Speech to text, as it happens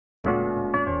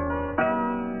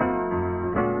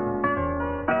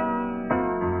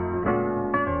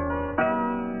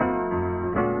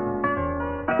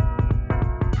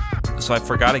So I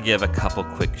forgot to give a couple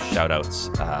quick shout outs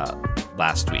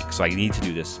last week. So I need to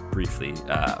do this briefly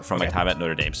from my time at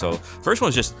Notre Dame. So first one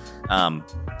was just, I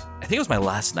think it was my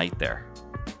last night there.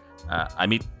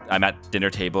 I'm at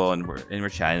dinner table and we're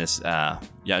chatting.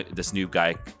 This new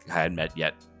guy I hadn't met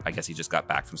yet. I guess he just got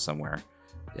back from somewhere.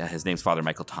 Yeah, his name's Father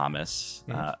Michael Thomas.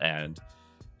 And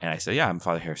I said, yeah, I'm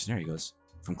Father Harrison. He goes,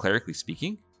 from clerically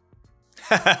speaking?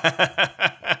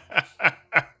 I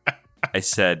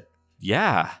said,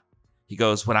 yeah. He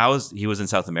goes, he was in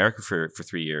South America for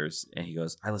 3 years, and he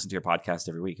goes, I listen to your podcast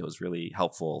every week. It was really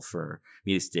helpful for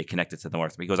me to stay connected to the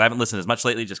North. He goes, I haven't listened as much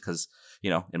lately just because,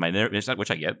 in my, which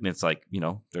I get, and it's like,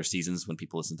 there's seasons when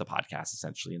people listen to podcasts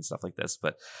essentially and stuff like this,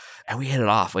 and we hit it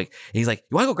off. Like, he's like,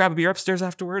 you want to go grab a beer upstairs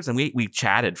afterwards? And we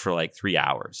chatted for like 3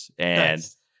 hours, and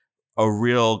nice. A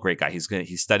real great guy.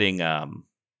 He's studying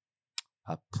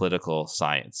political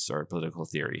science or political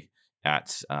theory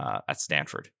at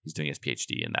Stanford. He's doing his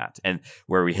PhD in that. And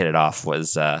where we hit it off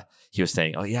was he was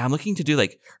saying, oh yeah, I'm looking to do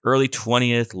like early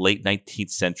 20th, late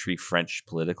 19th century French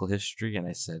political history. And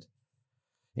I said,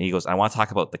 and he goes, I want to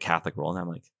talk about the Catholic role. And I'm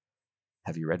like,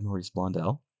 have you read Maurice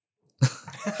Blondel? He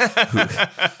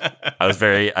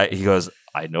goes,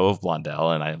 I know of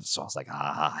Blondel. And I was like,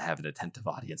 I have an attentive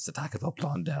audience to talk about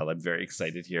Blondel. I'm very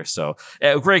excited here. So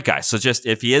great guy. So just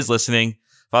if he is listening,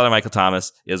 Father Michael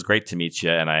Thomas, it was great to meet you,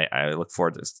 and I look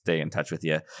forward to staying in touch with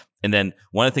you. And then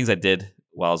one of the things I did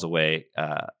while I was away,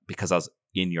 because I was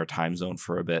in your time zone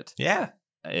for a bit,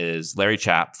 is Larry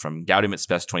Chapp from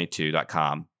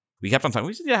GaudiumEtSpes22.com. We kept on talking.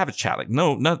 We just need to have a chat, like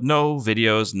no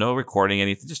videos, no recording,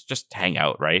 anything, just hang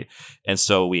out, right? And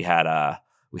so we had a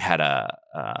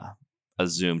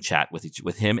Zoom chat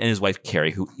with him and his wife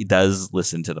Carrie, who does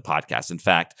listen to the podcast. In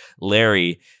fact,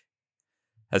 Larry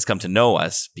has come to know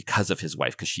us because of his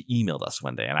wife, because she emailed us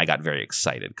one day, and I got very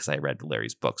excited because I read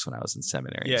Larry's books when I was in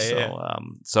seminary.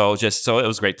 So it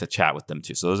was great to chat with them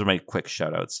too. So those are my quick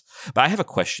shout outs. But I have a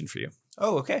question for you.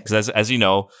 Oh, okay. Because as you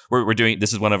know, we're doing,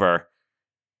 this is one of our,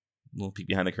 little peek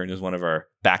behind the curtain, is one of our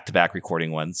back-to-back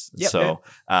recording ones. Yep,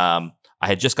 I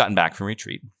had just gotten back from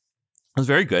retreat. It was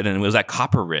very good, and it was at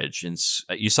Copper Ridge, and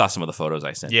you saw some of the photos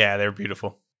I sent. Yeah, they're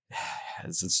beautiful.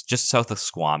 It's just south of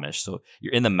Squamish, so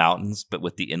you're in the mountains, but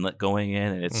with the inlet going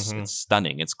in, and it's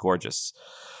stunning. It's gorgeous.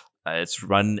 It's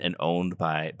run and owned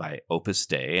by Opus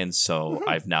Dei, and so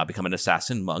I've now become an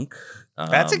assassin monk.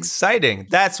 That's exciting.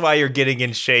 That's why you're getting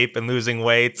in shape and losing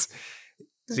weight,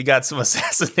 because you got some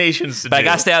assassinations to do. But I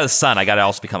got to stay out of the sun. I got to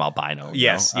also become albino.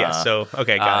 Yes. So,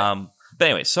 okay, got it. But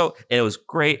anyway, so it was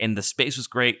great, and the space was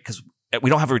great because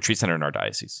we don't have a retreat center in our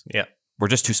diocese. Yeah. We're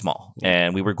just too small. Yeah.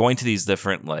 And we were going to these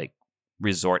different like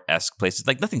resort-esque places,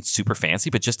 like nothing super fancy,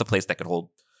 but just a place that could hold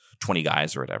 20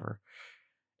 guys or whatever.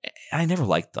 And I never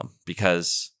liked them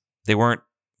because they weren't,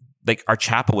 like, our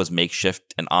chapel was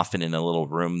makeshift and often in a little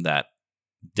room that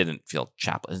didn't feel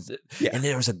chapel. Yeah. And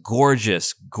there was a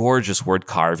gorgeous, gorgeous word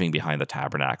carving behind the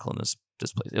tabernacle in this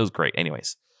place. It was great.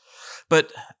 Anyways.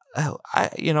 But I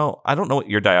don't know what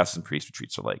your diocesan priest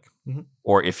retreats are like,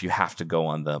 or if you have to go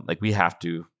on them. Like we have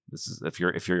to. This is if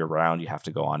you're around, you have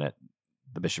to go on it.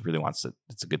 The bishop really wants it.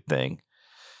 It's a good thing.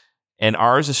 And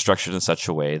ours is structured in such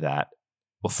a way that,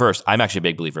 well, first, I'm actually a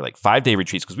big believer, like 5-day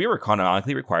retreats, because we were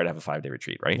canonically required to have a 5-day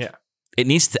retreat, right? Yeah. It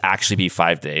needs to actually be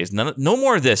 5 days. No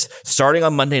more of this starting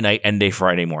on Monday night, end day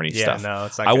Friday morning stuff. No,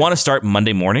 it's not I want to start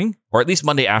Monday morning, or at least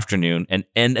Monday afternoon, and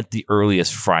end at the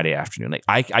earliest Friday afternoon. Like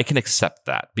I can accept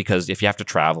that, because if you have to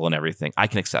travel and everything, I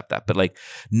can accept that. But like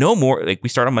no more. Like we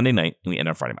start on Monday night and we end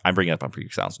on Friday. I'm bringing it up on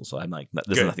pre-council, so I'm like,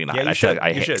 this is nothing. Yeah, you should.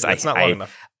 It's not long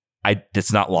enough.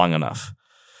 It's not long enough.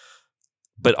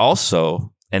 But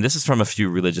also, and this is from a few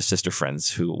religious sister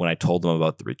friends who, when I told them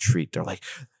about the retreat, they're like,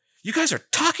 you guys are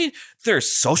talking,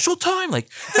 there's social time? Like,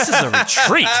 this is a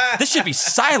retreat. This should be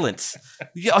silent.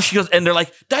 She goes, and they're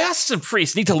like, diocesan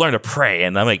priests need to learn to pray.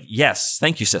 And I'm like, yes,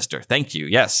 thank you, sister. Thank you.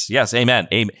 Yes, amen.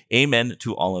 Amen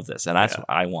to all of this. And that's what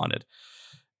I wanted.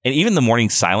 And even the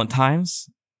morning silent times,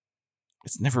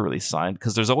 it's never really silent,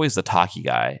 because there's always the talky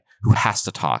guy who has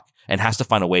to talk and has to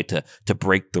find a way to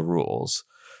break the rules.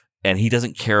 And he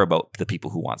doesn't care about the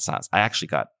people who want silence. I actually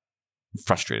got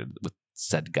frustrated with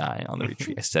said guy on the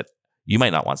retreat. I said, you might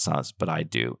not want silence, but I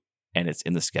do. And it's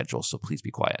in the schedule, so please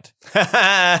be quiet.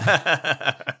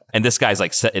 And this guy's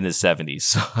like set in his 70s.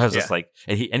 So I was just like,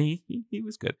 and he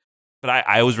was good. But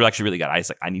I was actually really good. I was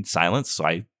like, I need silence. So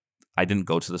I didn't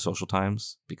go to the social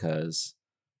times because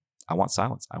I want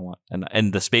silence.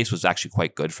 And the space was actually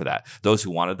quite good for that. Those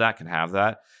who wanted that can have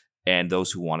that. And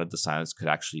those who wanted the silence could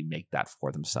actually make that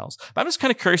for themselves. But I'm just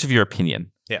kind of curious of your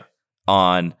opinion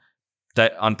on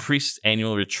priests'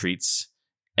 annual retreats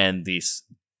and these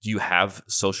do you have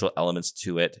social elements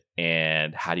to it,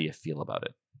 and how do you feel about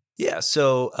it? Yeah,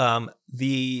 so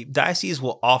the diocese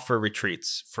will offer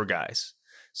retreats for guys,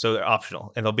 so they're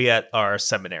optional, and they'll be at our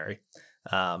seminary.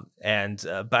 But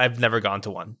I've never gone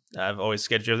to one. I've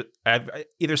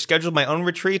either scheduled my own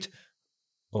retreat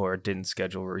or didn't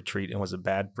schedule a retreat and was a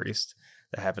bad priest.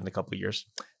 That happened a couple of years.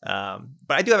 But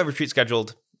I do have a retreat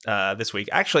scheduled this week.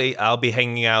 Actually, I'll be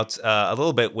hanging out a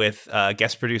little bit with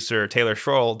guest producer Taylor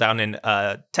Schroll down in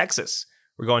Texas.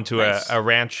 We're going to Nice. a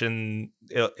ranch, and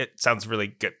it sounds really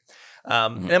good.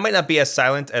 And it might not be as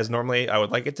silent as normally I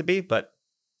would like it to be, but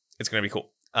it's going to be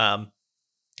cool.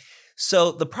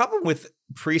 So the problem with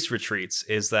priest retreats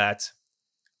is that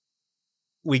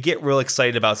we get real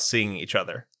excited about seeing each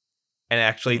other and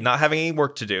actually not having any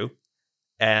work to do.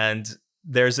 And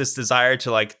there's this desire to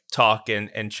like talk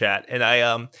and chat.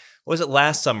 And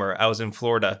last summer? I was in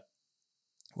Florida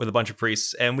with a bunch of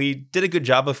priests, and we did a good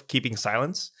job of keeping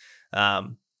silence.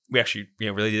 We actually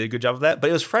really did a good job of that, but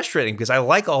it was frustrating because I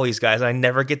like all these guys and I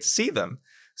never get to see them.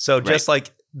 So just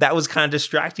like that was kind of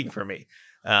distracting for me.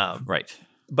 Right.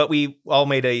 But we all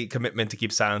made a commitment to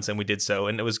keep silence, and we did so,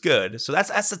 and it was good. So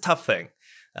that's the tough thing.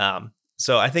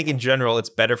 So I think in general, it's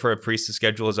better for a priest to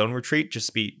schedule his own retreat,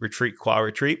 just be retreat qua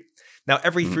retreat. Now,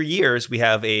 every 3 years, we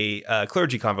have a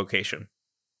clergy convocation.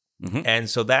 And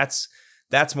so that's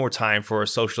more time for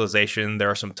socialization. There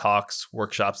are some talks,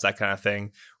 workshops, that kind of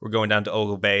thing. We're going down to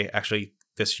Ogle Bay actually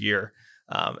this year.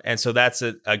 And so that's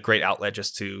a great outlet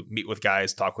just to meet with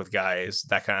guys, talk with guys,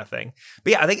 that kind of thing.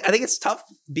 But yeah, I think it's tough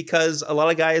because a lot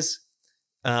of guys,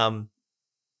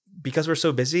 because we're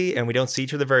so busy and we don't see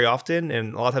each other very often,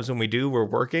 and a lot of times when we do, we're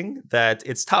working, that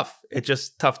it's tough. It's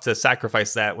just tough to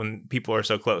sacrifice that when people are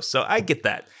so close. So I get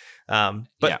that.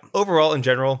 But overall, in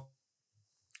general,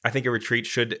 I think a retreat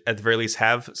should at the very least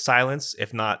have silence,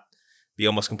 if not be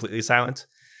almost completely silent.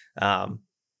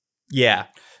 Yeah.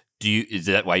 Is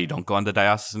that why you don't go on the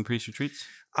diocesan priest retreats?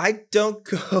 I don't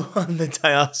go on the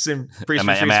diocesan priest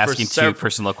retreats. Am I asking too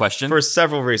personal question? For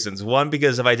several reasons. One,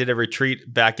 because if I did a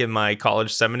retreat back in my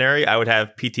college seminary, I would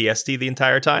have PTSD the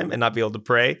entire time and not be able to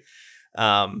pray.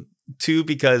 Two,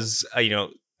 because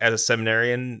as a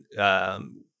seminarian,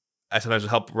 I sometimes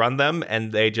help run them,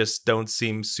 and they just don't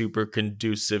seem super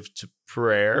conducive to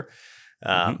prayer.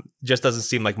 Just doesn't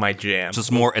seem like my jam. So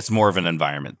it's more of an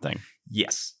environment thing.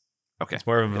 Yes. Okay. It's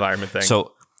more of an environment thing.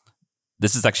 So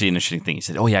this is actually an interesting thing. You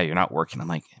said, "Oh yeah, you're not working." I'm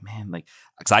like, man,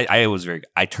 because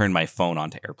I turned my phone on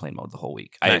to airplane mode the whole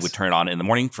week. Nice. I would turn it on in the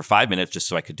morning for 5 minutes just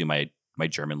so I could do my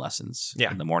German lessons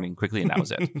in the morning quickly, and that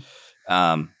was it.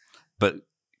 But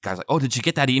guys like, "Oh, did you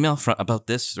get that email about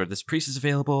this or this priest is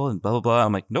available?" And blah blah blah.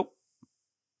 I'm like, "Nope."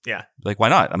 Yeah. Like, why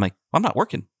not? I'm like, well, I'm not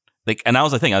working. And that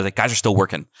was the thing. I was like, guys are still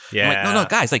working. Yeah. I'm like, no,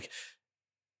 guys,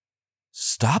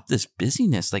 stop this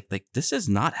busyness. Like this is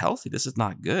not healthy. This is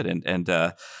not good.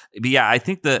 But yeah, I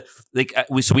think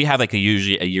we have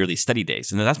usually a yearly study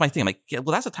days, and that's my thing. I'm like, yeah,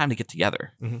 well, that's the time to get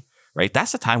together, right?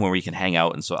 That's the time where we can hang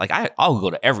out, and so I'll go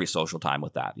to every social time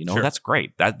with that. Sure. That's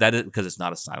great. That is because it's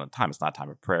not a silent time. It's not a time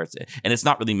of prayer, and it's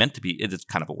not really meant to be. It's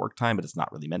kind of a work time, but it's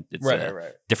not really meant. It's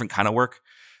right. Different kind of work.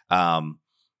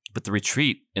 But the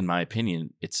retreat, in my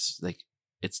opinion, it's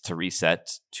to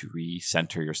reset, to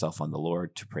recenter yourself on the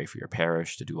Lord, to pray for your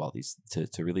parish, to do all these, to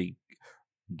really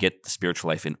get the spiritual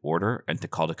life in order and to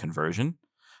call to conversion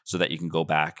so that you can go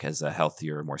back as a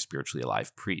healthier, more spiritually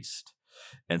alive priest.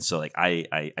 And so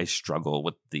I struggle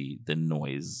with the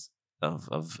noise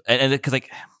of and because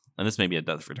and this may be a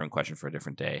different question for a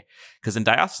different day, because in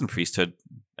diocesan priesthood,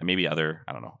 and maybe I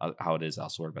don't know how it is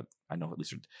elsewhere, but I know at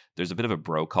least there's a bit of a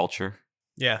bro culture.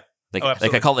 Yeah.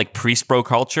 I call it priest bro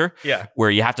culture. Yeah. Where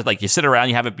you have to you sit around,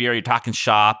 you have a beer, you're talking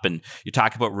shop, and you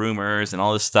talk about rumors and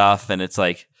all this stuff. And it's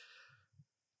I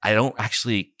don't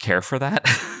actually care for that.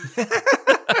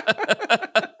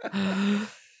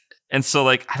 And so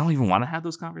I don't even want to have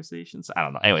those conversations. I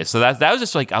don't know. Anyway, so that was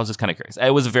just I was just kind of curious.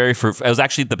 It was it was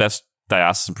actually the best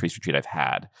diocesan priest retreat I've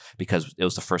had, because it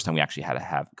was the first time we actually got to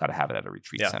have it at a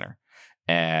retreat center.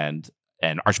 And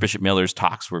Archbishop Miller's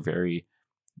talks were very,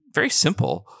 very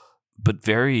simple, but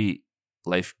very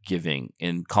life-giving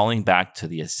in calling back to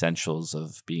the essentials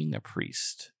of being a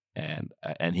priest. And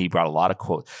he brought a lot of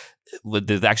quotes.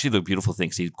 Actually, the beautiful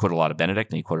things, he quoted a lot of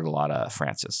Benedict and he quoted a lot of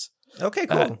Francis. Okay,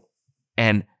 cool.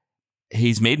 And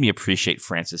he's made me appreciate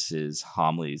Francis's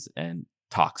homilies and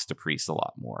talks to priests a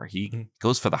lot more. He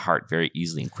goes for the heart very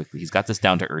easily and quickly. He's got this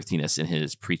down to earthiness in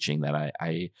his preaching that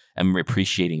I am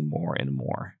appreciating more and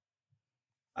more.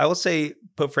 I will say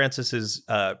Pope Francis's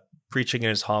preaching in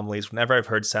his homilies, whenever I've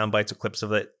heard sound bites or clips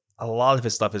of it, a lot of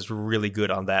his stuff is really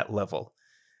good on that level.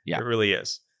 Yeah. It really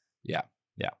is. Yeah.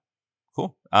 Yeah.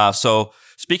 Cool. So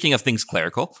speaking of things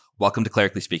clerical, welcome to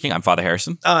Clerically Speaking. I'm Father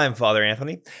Harrison. I'm Father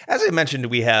Anthony. As I mentioned,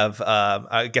 we have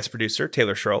a guest producer,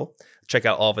 Taylor Schroll. Check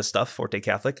out all of his stuff, Forte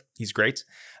Catholic. He's great.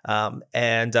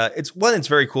 It's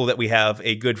very cool that we have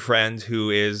a good friend who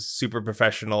is super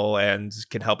professional and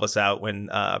can help us out when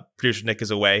producer Nick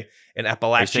is away in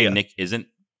Appalachia. Are you saying Nick isn't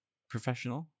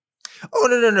professional?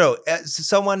 Oh, no.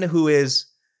 Someone who is,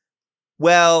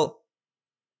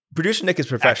 producer Nick is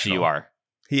professional. Actually, you are.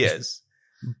 He is.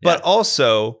 But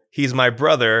also, he's my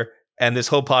brother, and this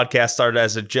whole podcast started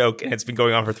as a joke, and it's been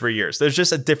going on for 3 years. There's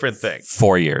just a different thing.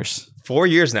 4 years. 4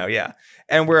 years now, yeah.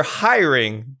 And we're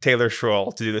hiring Taylor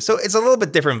Schroll to do this. So it's a little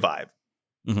bit different vibe.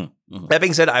 Mm-hmm, mm-hmm. That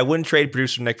being said, I wouldn't trade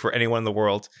producer Nick for anyone in the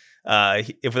world.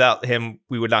 If without him,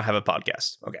 we would not have a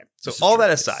podcast. Okay. So all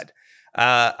that aside,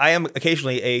 I am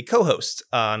occasionally a co-host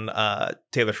on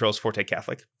Taylor Schroll's Forte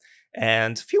Catholic.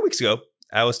 And a few weeks ago,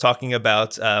 I was talking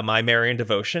about my Marian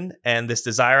devotion and this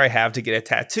desire I have to get a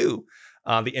tattoo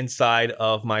on the inside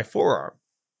of my forearm.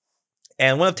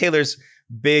 And one of Taylor's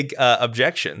big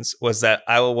objections was that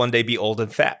I will one day be old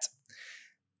and fat.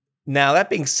 Now, that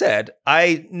being said,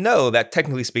 I know that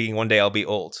technically speaking, one day I'll be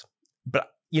old. But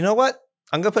you know what?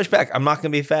 I'm going to push back. I'm not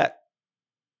going to be fat.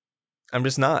 I'm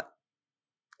just not.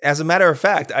 As a matter of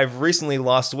fact, I've recently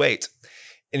lost weight.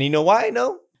 And you know why I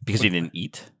know? Because you didn't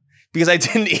eat? Because I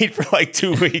didn't eat for like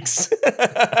 2 weeks.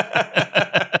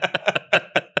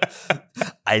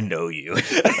 I know you.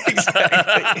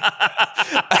 Exactly.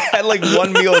 I had like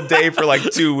one meal a day for like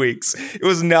 2 weeks. It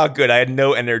was not good. I had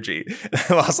no energy.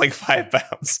 I lost like 5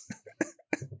 pounds.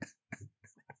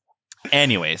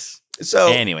 Anyways,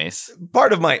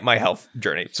 part of my health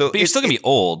journey. But you're still gonna be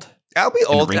old. I'll be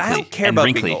old. And I don't care about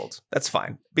wrinkly. being old. That's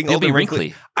fine. Being You'll old be and wrinkly.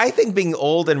 wrinkly. I think being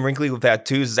old and wrinkly with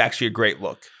tattoos is actually a great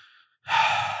look.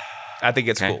 I think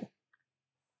it's cool.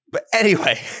 But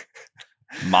anyway,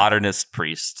 modernist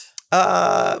priest.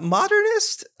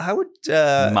 Modernist? I would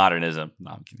Modernism.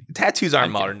 No, I'm kidding. Tattoos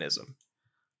aren't modernism.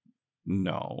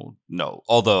 No.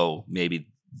 Although maybe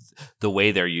the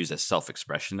way they're used as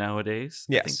self-expression nowadays,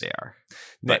 yes. I think they are.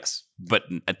 Yes. But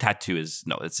a tattoo is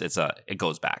it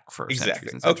goes back for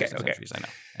centuries and centuries and centuries.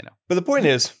 I know. But the point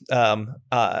is,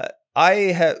 I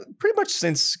have pretty much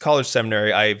since college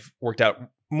seminary, I've worked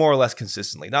out more or less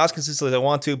consistently. Not as consistently as I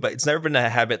want to, but it's never been a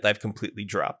habit that I've completely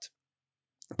dropped.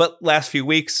 But last few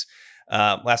weeks,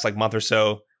 last like month or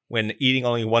so, when eating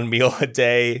only one meal a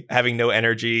day, having no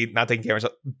energy, not taking care of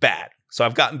myself, bad. So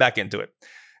I've gotten back into it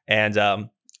and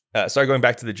started going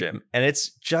back to the gym. And it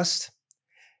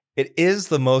is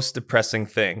the most depressing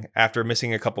thing after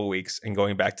missing a couple of weeks and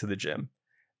going back to the gym.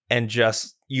 And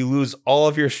just, you lose all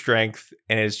of your strength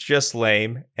and it's just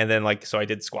lame. And then so I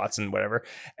did squats and whatever.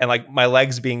 And like my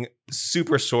legs being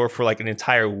super sore for like an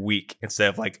entire week instead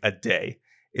of like a day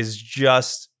is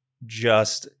just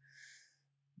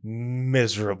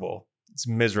miserable. It's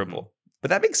miserable.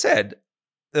 But that being said,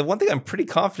 the one thing I'm pretty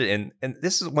confident in, and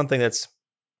this is one thing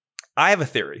I have a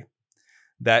theory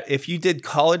that if you did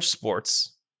college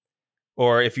sports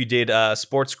or if you did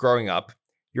sports growing up,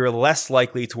 you're less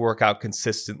likely to work out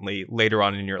consistently later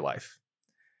on in your life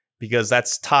because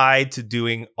that's tied to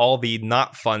doing all the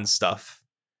not fun stuff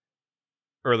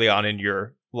early on in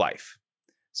your life.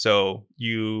 So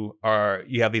you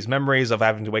have these memories of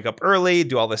having to wake up early,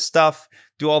 do all this stuff,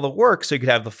 do all the work so you could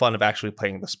have the fun of actually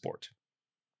playing the sport.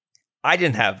 I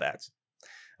didn't have that.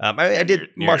 I did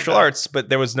martial arts, but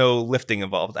there was no lifting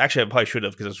involved. Actually, I probably should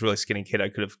have because I was a really skinny kid. I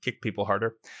could have kicked people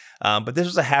harder. But this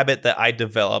was a habit that I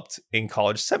developed in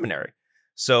college seminary.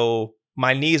 So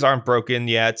my knees aren't broken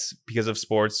yet because of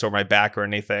sports or my back or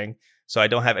anything. So I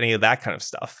don't have any of that kind of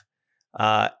stuff.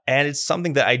 And it's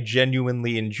something that I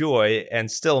genuinely enjoy and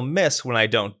still miss when I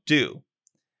don't do.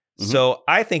 Mm-hmm. So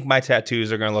I think my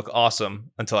tattoos are going to look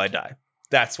awesome until I die.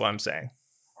 That's what I'm saying.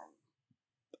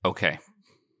 Okay.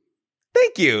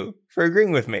 Thank you for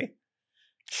agreeing with me.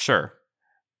 Sure.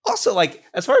 Also,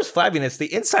 as far as flabbiness,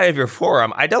 the inside of your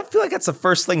forearm, I don't feel like that's the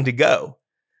first thing to go.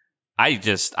 I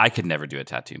could never do a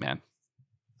tattoo, man.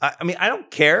 I mean, I don't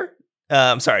care.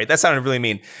 Sorry, that sounded really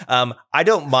mean. I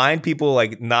don't mind people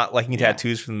not liking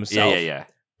tattoos for themselves. Yeah.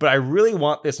 But I really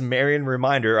want this Marian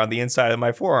reminder on the inside of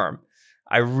my forearm.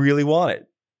 I really want it.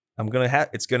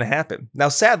 It's gonna happen. Now,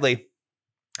 sadly,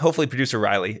 hopefully producer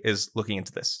Riley is looking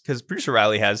into this because producer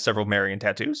Riley has several Marian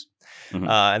tattoos,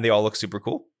 and they all look super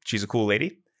cool. She's a cool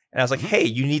lady. And I was like, hey,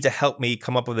 you need to help me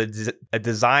come up with a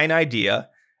design idea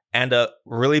and a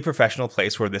really professional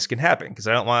place where this can happen. Because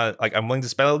I don't want to, I'm willing to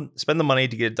spend the money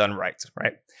to get it done right.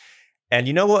 And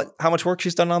you know how much work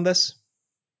she's done on this?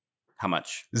 How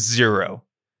much? 0.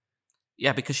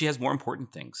 Yeah, because she has more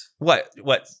important things. What?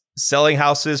 Selling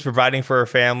houses, providing for her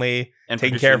family, And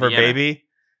taking producer care of her Indiana. baby.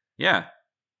 Yeah.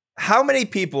 How many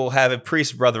people have a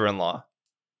priest brother-in-law?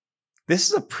 This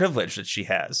is a privilege that she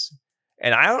has.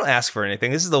 And I don't ask for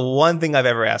anything. This is the one thing I've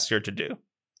ever asked her to do.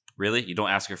 Really? You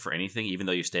don't ask her for anything, even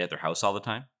though you stay at their house all the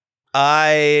time?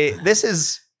 This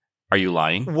is Are you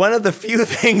lying? one of the few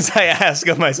things I ask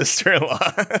of my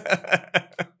sister-in-law.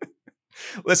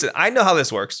 Listen, I know how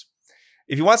this works.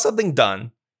 If you want something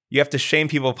done, you have to shame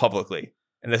people publicly.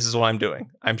 And this is what I'm doing.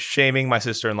 I'm shaming my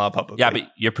sister-in-law publicly. Yeah,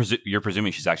 but you're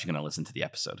presuming she's actually going to listen to the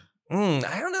episode.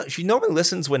 I don't know. She normally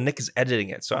listens when Nick is editing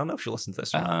it, so I don't know if she'll listen to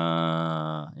this or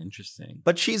not. Interesting.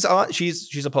 But she's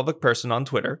a public person on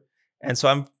Twitter, and so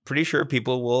I'm pretty sure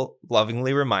people will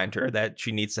lovingly remind her that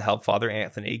she needs to help Father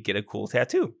Anthony get a cool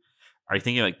tattoo. Are you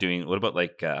thinking like what about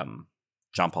like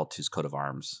John Paul II's coat of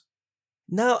arms?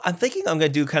 No, I'm thinking I'm gonna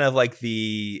do kind of like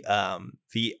the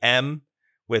M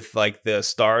with like the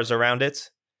stars around it,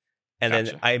 and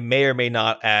Gotcha. then I may or may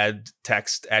not add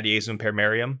text ad Iesum per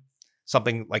Mariam,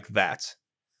 something like that,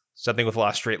 something with a lot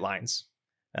of straight lines.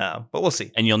 But we'll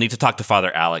see. And you'll need to talk to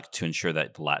Father Alec to ensure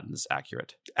that the Latin is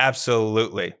accurate.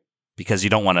 Absolutely. Because you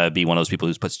don't want to be one of those people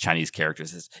who puts Chinese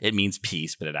characters. It means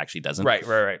peace, but it actually doesn't.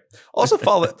 Right. Also,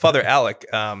 Father Alec,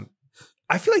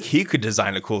 I feel like he could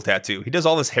design a cool tattoo. He does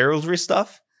all this heraldry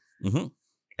stuff,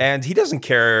 and he doesn't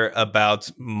care about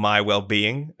my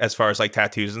well-being as far as like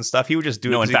tattoos and stuff. He would just do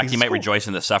it. No, in fact, he might rejoice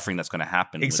in the suffering that's going to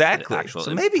happen. Exactly. With the actual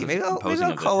So maybe I'll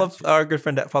call up our good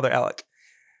friend Father Alec.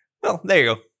 Well, there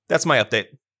you go. That's my update.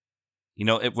 You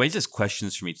know, it raises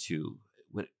questions for me too.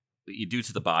 What you do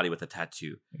to the body with a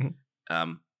tattoo.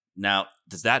 Now,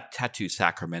 does that tattoo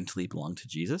sacramentally belong to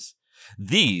Jesus?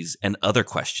 These and other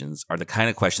questions are the kind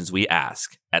of questions we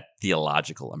ask at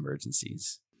Theological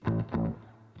Emergencies.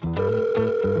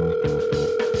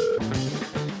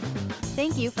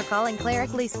 Thank you for calling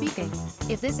Clerically Speaking.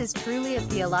 If this is truly a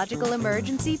theological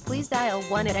emergency, please dial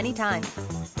 1 at any time.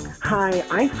 Hi,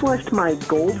 I flushed my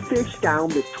goldfish down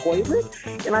the toilet,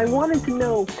 and I wanted to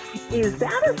know, is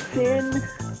that a sin?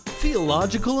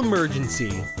 Theological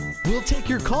Emergency. We'll take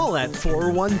your call at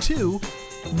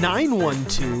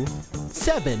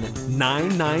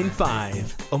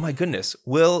 412-912-7995. Oh my goodness.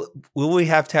 Will we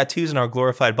have tattoos in our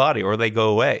glorified body, or will they go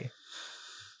away?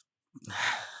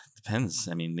 Depends.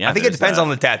 I mean, yeah. I think it depends on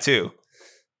the tattoo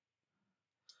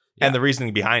and the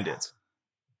reasoning behind it.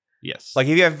 Yes. Like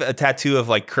if you have a tattoo of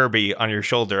like Kirby on your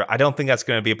shoulder, I don't think that's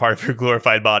going to be a part of your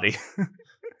glorified body.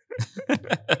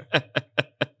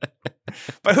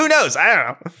 But who knows? I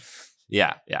don't know.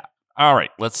 Yeah. All right,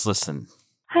 let's listen.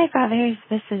 Hi, fathers.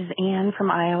 This is Anne from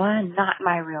Iowa, not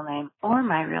my real name or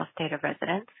my real state of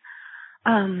residence.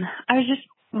 I was just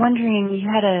wondering, you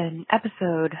had an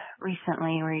episode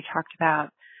recently where you talked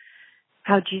about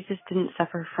how Jesus didn't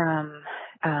suffer from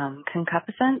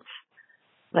concupiscence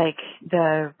like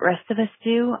the rest of us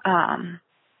do. And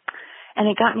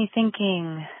it got me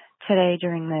thinking today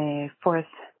during the fourth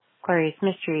glorious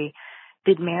mystery,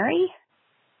 did Mary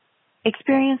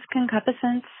experience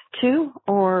concupiscence too?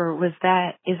 Or is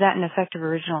that an effect of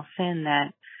original sin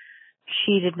that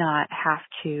she did not have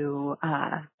to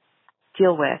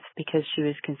deal with because she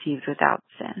was conceived without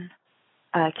sin?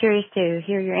 Curious to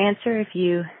hear your answer if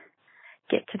you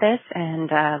get to this,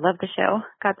 and love the show.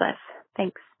 God bless.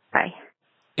 Thanks. Bye.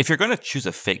 If you're going to choose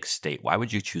a fake state, why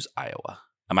would you choose Iowa?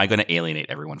 Am I going to alienate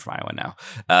everyone from Iowa now?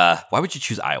 Why would you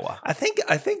choose Iowa? I think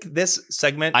this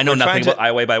segment. I know nothing about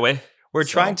Iowa, by the way. We're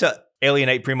trying to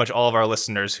alienate pretty much all of our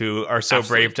listeners who are so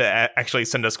brave to actually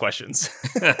send us questions.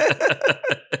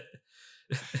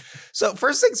 So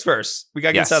first things first, we got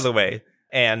to get this out of the way.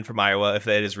 Anne from Iowa, if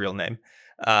that is his real name,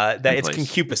 that it's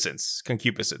concupiscence.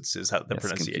 Concupiscence is how the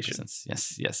pronunciation.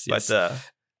 Yes. But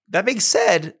that being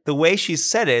said, the way she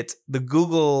said it, the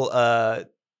Google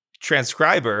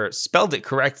transcriber spelled it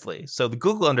correctly. So the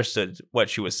Google understood what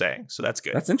she was saying. So that's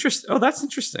good. That's interesting. Oh, that's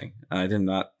interesting. I did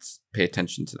not pay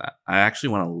attention to that. I actually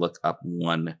want to look up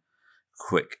one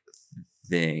quick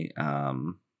thing.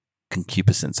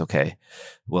 Concupiscence. Okay.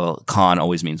 Well, con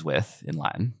always means with in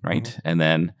Latin, right? Mm-hmm. And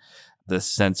then the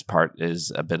sense part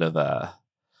is a bit of a,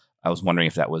 I was wondering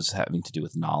if that was having to do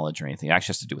with knowledge or anything. It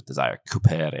actually has to do with desire.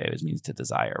 Cupere means to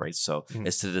desire, right? So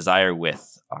it's to desire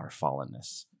with our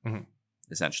fallenness,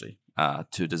 essentially,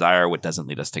 to desire what doesn't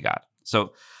lead us to God.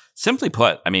 So simply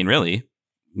put, I mean, really,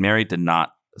 Mary did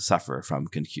not suffer from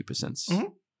concupiscence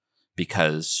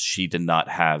because she did not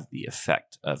have the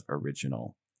effect of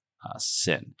original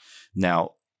sin.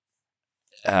 Now,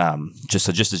 just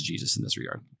as Jesus in this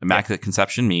regard, Immaculate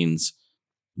Conception means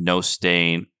no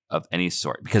stain of any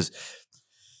sort, because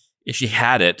if she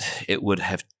had it, it would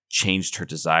have changed her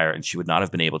desire, and she would not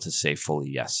have been able to say fully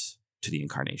yes to the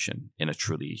incarnation in a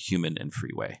truly human and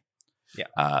free way.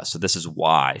 Yeah. So this is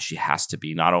why she has to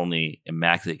be not only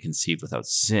immaculately conceived without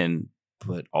sin,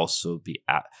 but also be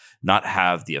not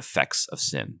have the effects of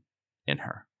sin in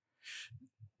her.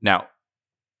 Now,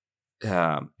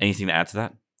 anything to add to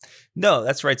that? No,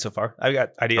 that's right so far. I've got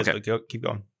ideas, Okay. but keep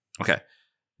going. Okay.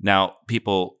 Now,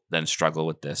 people then struggle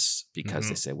with this because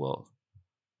they say, well,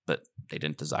 but they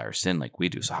didn't desire sin like we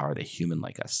do, so how are they human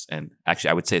like us? And actually,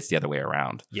 I would say it's the other way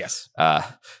around. Yes.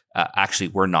 Actually,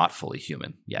 we're not fully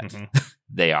human yet.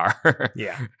 They are.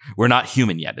 Yeah. We're not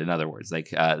human yet, in other words.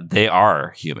 Like, they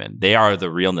are human. They are the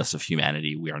realness of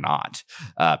humanity. We are not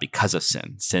because of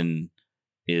sin. Sin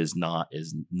is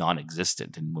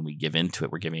non-existent. And when we give into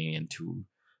it, we're giving into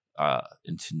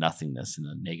nothingness in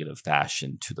a negative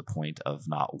fashion to the point of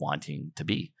not wanting to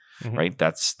be, right?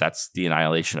 That's the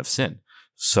annihilation of sin.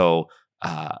 So,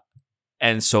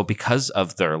 and so because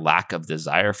of their lack of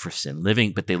desire for sin,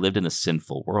 but they lived in a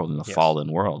sinful world, in a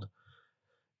fallen world.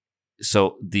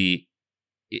 So it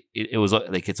was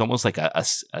like, it's almost like a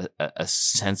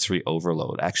sensory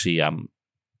overload. Actually,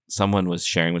 someone was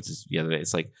sharing with us the other day.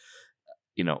 It's like,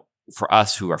 for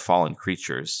us who are fallen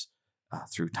creatures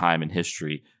through time and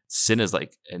history, sin is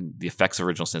like, and the effects of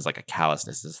original sin is like a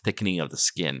callousness, this thickening of the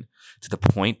skin to the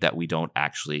point that we don't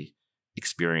actually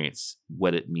experience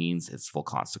what it means, its full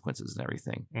consequences and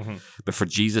everything. But for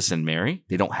Jesus and Mary,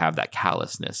 they don't have that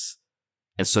callousness.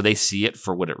 And so they see it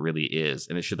for what it really is.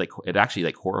 And it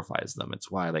actually horrifies them.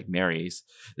 It's why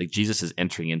Jesus is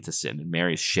entering into sin and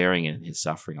Mary's sharing in his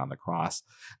suffering on the cross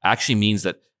actually means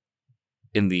that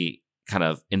in the kind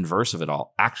of inverse of it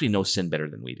all, actually know sin better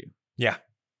than we do. Yeah.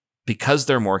 Because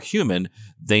they're more human,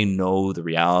 they know the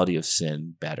reality of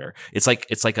sin better. It's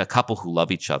like a couple who love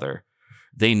each other.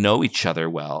 They know each other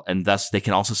well, and thus they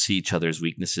can also see each other's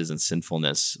weaknesses and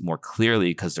sinfulness more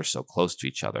clearly because they're so close to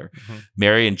each other.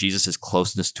 Mary and Jesus'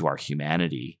 closeness to our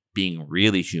humanity, being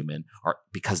really human, are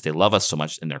because they love us so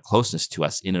much and their closeness to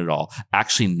us in it all,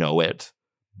 actually know it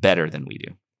better than we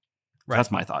do. Right.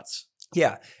 That's my thoughts.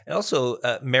 Yeah. And also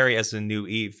Mary as the new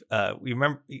Eve. We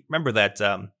remember that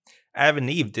Adam and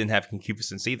Eve didn't have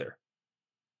concupiscence either,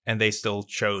 and they still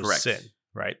chose sin.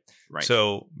 Right.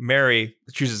 So Mary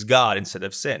chooses God instead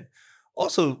of sin.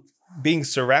 Also, being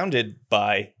surrounded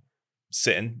by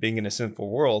sin, being in a sinful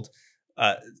world,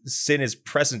 sin is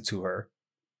present to her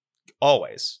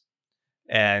always.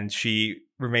 And she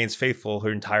remains faithful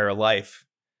her entire life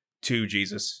to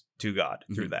Jesus, to God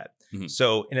through that.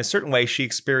 So in a certain way, she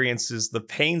experiences the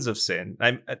pains of sin.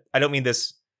 I don't mean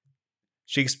this.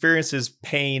 She experiences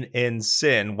pain in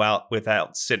sin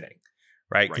without sinning.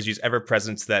 Right? Because she's ever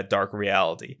present to that dark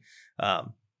reality.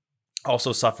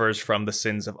 Also suffers from the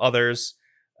sins of others,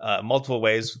 multiple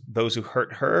ways, those who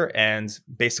hurt her, and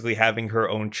basically having her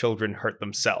own children hurt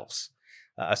themselves.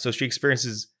 So she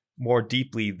experiences more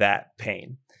deeply that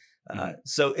pain.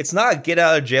 So it's not a get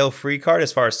out of jail free card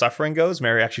as far as suffering goes.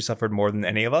 Mary actually suffered more than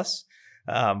any of us,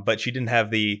 but she didn't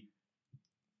have the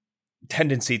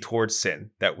tendency towards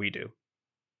sin that we do.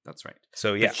 That's right.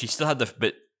 So yeah, but she still had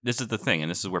but this is the thing,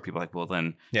 and this is where people are like, well,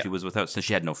 then she was without, so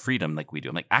she had no freedom like we do.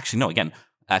 I'm like, actually, no. Again,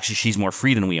 she's more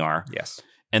free than we are. Yes,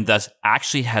 and thus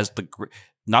actually has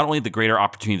not only the greater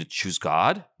opportunity to choose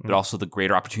God, but also the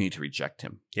greater opportunity to reject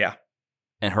Him. Yeah,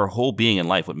 and her whole being in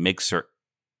life, what makes her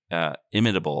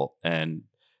imitable and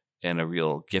a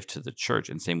real gift to the church,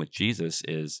 and same with Jesus,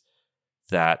 is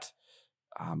that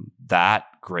that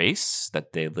grace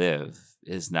that they live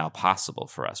is now possible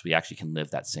for us. We actually can live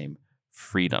that same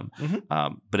freedom,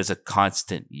 but it's a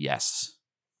constant yes.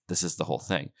 This is the whole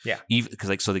thing. Yeah, even because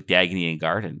the Agony in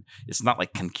Garden, it's not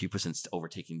like concupiscence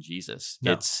overtaking Jesus.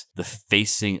 No. It's the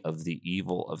facing of the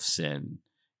evil of sin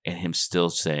and him still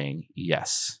saying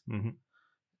yes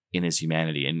in his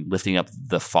humanity and lifting up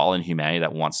the fallen humanity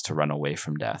that wants to run away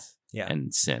from death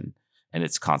and sin and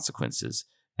its consequences,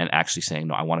 and actually saying,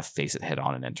 no, I want to face it head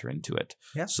on and enter into it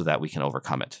so that we can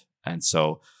overcome it. And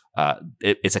so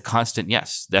it's a constant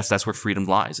yes. That's where freedom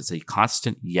lies. It's a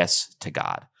constant yes to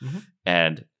God.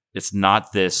 And it's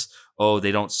not this,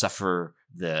 they don't suffer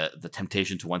the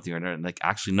temptation to one thing or another. And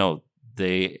actually, no,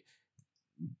 they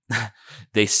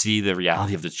see the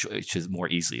reality of the choices more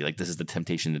easily. This is the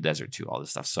temptation in the desert too, all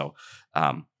this stuff. So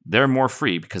they're more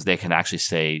free because they can actually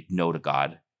say no to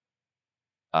God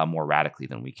more radically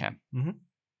than we can.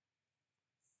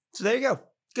 So there you go.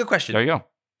 Good question. There you go.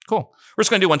 Cool. We're just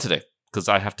going to do one today because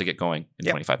I have to get going in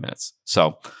 25 minutes.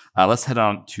 So let's head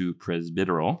on to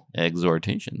presbyteral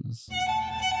exhortations.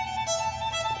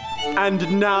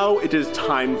 And now it is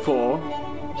time for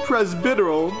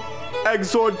presbyteral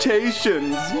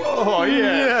exhortations. Oh,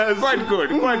 yes. Quite good,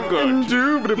 quite good.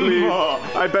 Indubitably.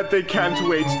 I bet they can't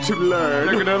wait to learn.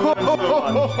 They're gonna learn so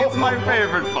much. It's my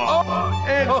favorite part.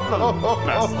 It's the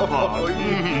best part.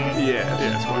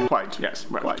 Yes, quite. Yes,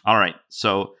 quite. All right.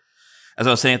 So, as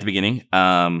I was saying at the beginning,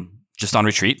 just on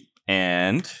retreat,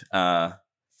 and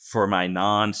for my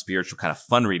non-spiritual kind of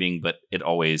fun reading, but it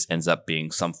always ends up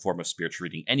being some form of spiritual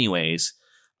reading anyways,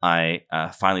 I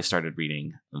finally started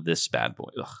reading this bad boy.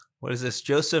 Ugh. What is this?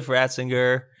 Joseph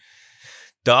Ratzinger,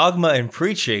 Dogma and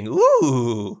Preaching.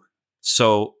 Ooh.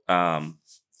 So,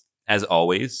 as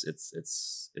always,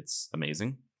 it's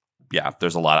amazing. Yeah,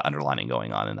 there's a lot of underlining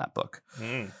going on in that book.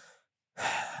 And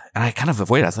I kind of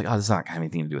avoided it. I was like, oh, this is not having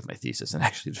anything to do with my thesis. And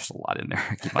actually, there's a lot in there.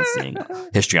 I keep on seeing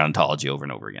history and ontology over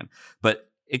and over again. But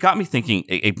it got me thinking.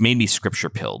 It made me scripture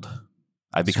pilled.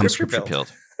 I become scripture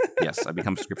pilled. Yes, I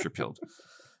become scripture pilled.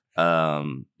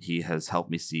 He has helped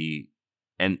me see,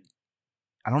 and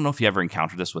I don't know if you ever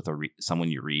encountered this with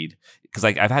someone you read, because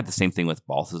like I've had the same thing with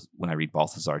Balthazar when I read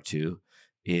Balthazar too.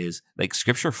 Is like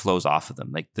scripture flows off of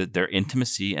them, like their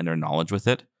intimacy and their knowledge with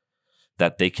it,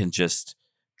 that they can just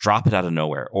drop it out of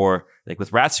nowhere. Or like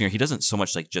with Ratzinger, he doesn't so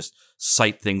much like just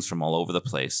cite things from all over the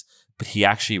place, but he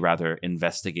actually rather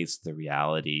investigates the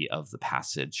reality of the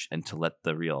passage and to let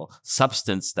the real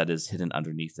substance that is hidden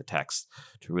underneath the text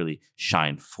to really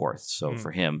shine forth. So for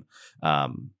him,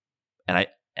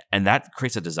 and that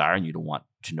creates a desire in you to want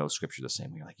to know scripture the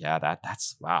same way. You're like, yeah,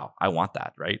 that's wow, I want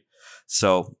that, right?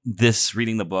 So this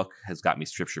reading the book has got me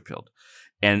scripture pilled.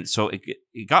 And so it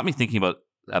got me thinking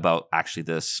about actually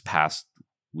this past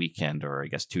weekend, or I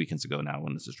guess 2 weekends ago now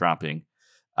when this is dropping,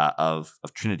 of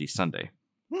Trinity Sunday.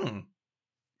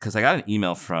 Because I got an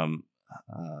email from,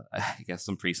 I guess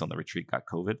some priest on the retreat got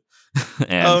COVID.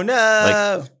 And oh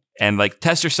no!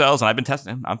 Test yourselves. And I've been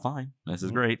testing. I'm fine. This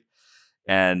is great.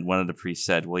 And one of the priests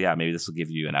said, well, yeah, maybe this will give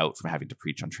you an out from having to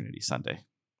preach on Trinity Sunday.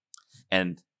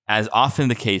 And as often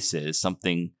the case is,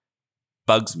 something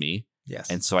bugs me.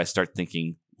 Yes. And so I start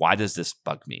thinking, why does this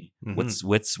bug me? What's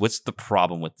the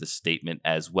problem with this statement,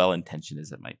 as well-intentioned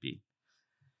as it might be?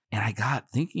 And I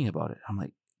got thinking about it. I'm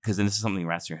like, because this is something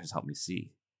Ratzinger has helped me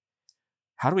see.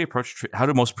 How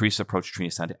do most priests approach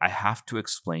Trinity Sunday? I have to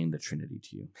explain the Trinity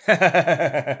to you.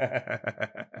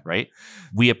 Right?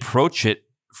 We approach it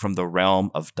from the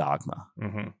realm of dogma.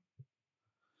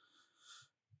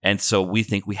 And so we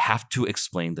think we have to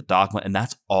explain the dogma, and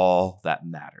that's all that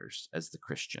matters as the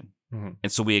Christian. And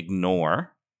so we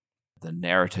ignore the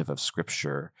narrative of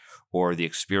Scripture or the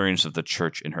experience of the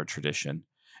church in her tradition,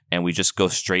 and we just go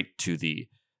straight to the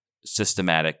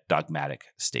systematic, dogmatic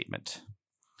statement.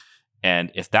 And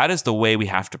if that is the way we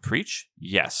have to preach,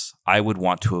 yes, I would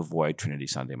want to avoid Trinity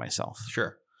Sunday myself.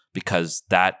 Sure. Because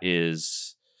that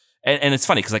is... And it's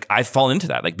funny because like I've fallen into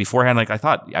that. Like beforehand, like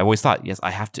I always thought, yes,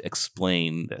 I have to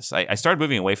explain this. I started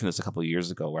moving away from this a couple of years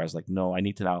ago, where I was like, no, I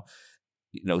need to now,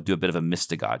 do a bit of a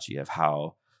mystagogy of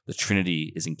how the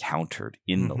Trinity is encountered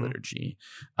in the liturgy.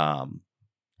 And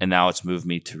now it's moved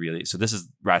me to really. So this is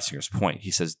Ratzinger's point.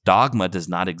 He says dogma does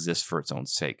not exist for its own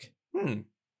sake,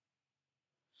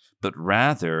 but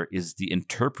rather is the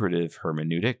interpretive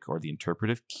hermeneutic, or the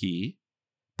interpretive key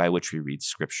by which we read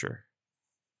Scripture.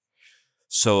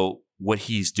 So what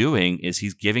he's doing is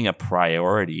he's giving a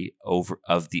priority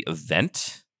of the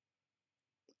event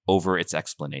over its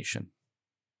explanation,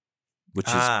 which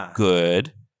is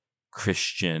good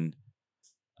Christian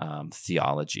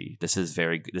theology. This is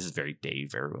very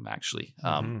Dave Verroom, actually.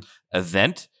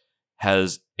 Event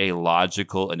has a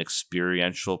logical and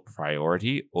experiential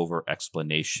priority over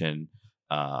explanation,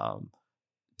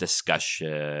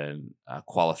 discussion,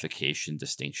 qualification,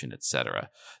 distinction, etc.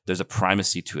 There's a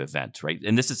primacy to event, right?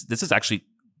 And this is actually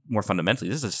more fundamentally,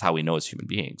 this is how we know as human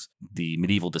beings. The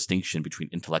medieval distinction between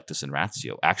intellectus and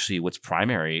ratio. Actually, what's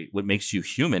primary, what makes you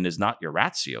human, is not your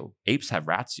ratio. Apes have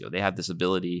ratio. They have this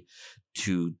ability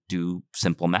to do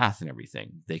simple math and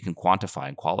everything. They can quantify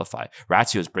and qualify.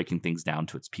 Ratio is breaking things down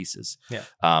to its pieces.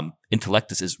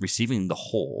 Intellectus is receiving the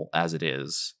whole as it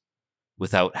is,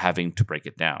 without having to break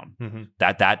it down.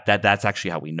 That's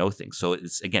actually how we know things. So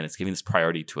it's giving this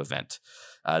priority to event,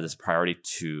 this priority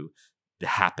to the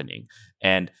happening.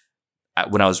 And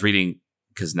when I was reading,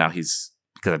 because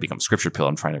I've become scripture pill,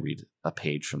 I'm trying to read a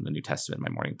page from the New Testament in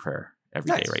my morning prayer every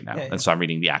day right now. And so I'm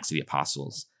reading the Acts of the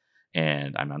Apostles,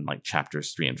 and I'm on like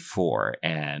chapters 3 and 4.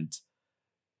 And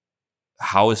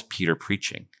how is Peter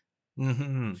preaching?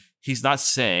 He's not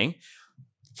saying,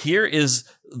 here is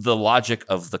the logic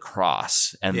of the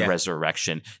cross and the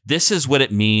resurrection. This is what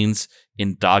it means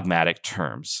in dogmatic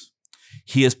terms.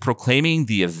 He is proclaiming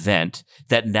the event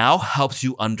that now helps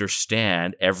you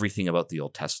understand everything about the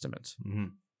Old Testament.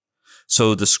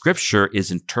 So the scripture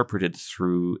is interpreted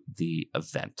through the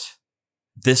event.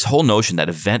 This whole notion that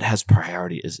event has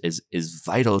priority is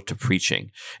vital to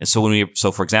preaching. And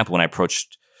so for example, when I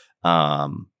approached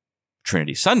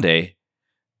Trinity Sunday,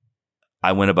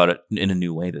 I went about it in a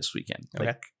new way this weekend. Okay.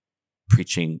 Like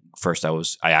preaching first, what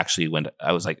was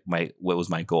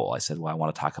my goal? I said, well, I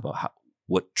want to talk about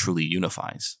what truly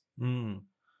unifies.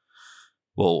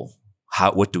 Well,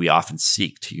 what do we often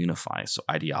seek to unify? So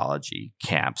ideology,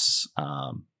 camps,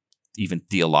 even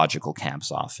theological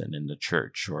camps often in the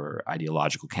church, or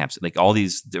ideological camps, like all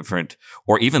these different,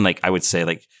 or even like I would say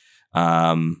like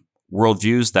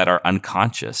worldviews that are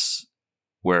unconscious,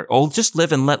 where, oh, just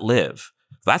live and let live.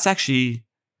 That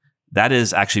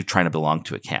is actually trying to belong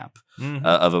to a camp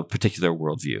of a particular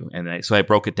worldview. And so I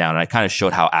broke it down and I kind of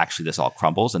showed how actually this all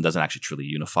crumbles and doesn't actually truly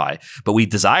unify. But we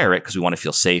desire it because we want to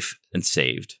feel safe and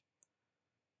saved.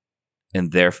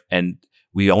 And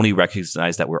we only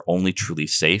recognize that we're only truly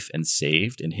safe and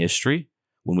saved in history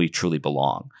when we truly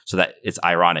belong. So that it's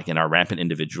ironic, in our rampant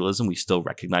individualism, we still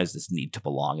recognize this need to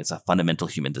belong. It's a fundamental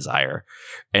human desire.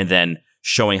 And then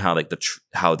showing how like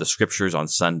how the scriptures on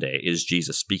Sunday is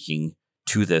Jesus speaking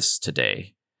to this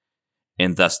today.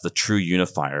 And thus the true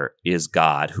unifier is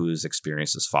God, who is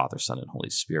experienced as Father, Son, and Holy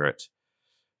Spirit.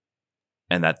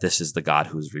 And that this is the God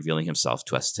who is revealing himself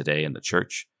to us today in the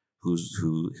church,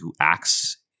 who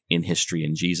acts in history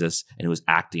in Jesus, and who is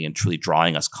acting and truly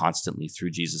drawing us constantly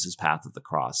through Jesus' path of the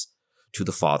cross to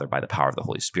the Father by the power of the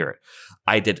Holy Spirit.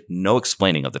 I did no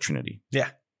explaining of the Trinity.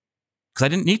 Yeah. Because I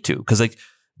didn't need to. Because like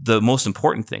the most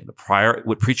important thing,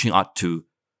 what preaching ought to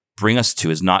bring us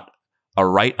to is not a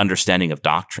right understanding of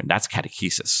doctrine. That's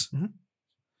catechesis.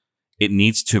 It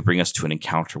needs to bring us to an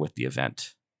encounter with the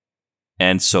event.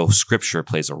 And so scripture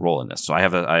plays a role in this. So I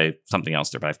have something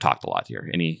else there, but I've talked a lot here.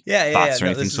 Any thoughts or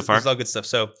anything so far? This is all good stuff.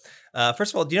 So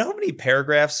first of all, do you know how many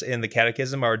paragraphs in the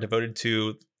Catechism are devoted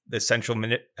to the central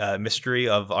mystery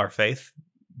of our faith,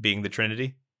 being the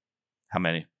Trinity? How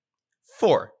many?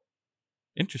 4.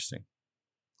 Interesting.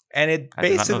 And it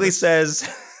basically says,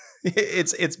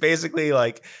 it's basically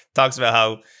like, talks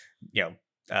about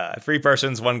how, 3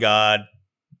 persons, 1 God,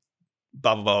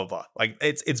 blah, blah, blah, blah, blah. Like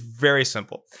it's very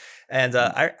simple. And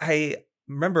I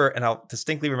remember, and I'll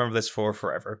distinctly remember this for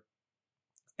forever.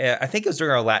 I think it was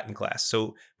during our Latin class.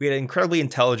 So we had an incredibly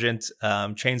intelligent,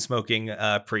 chain-smoking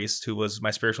priest who was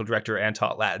my spiritual director and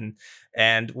taught Latin,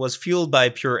 and was fueled by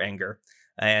pure anger,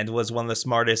 and was one of the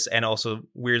smartest and also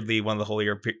weirdly one of the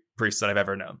holier priests that I've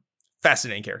ever known.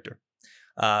 Fascinating character.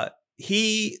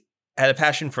 He had a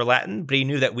passion for Latin, but he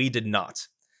knew that we did not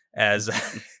as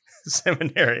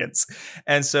seminarians.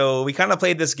 And so we kind of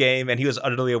played this game, and he was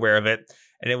utterly aware of it.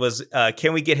 And it was,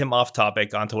 can we get him off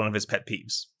topic onto one of his pet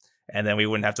peeves? And then we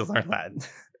wouldn't have to learn Latin.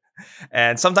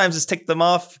 And sometimes it's ticked them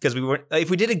off because if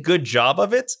we did a good job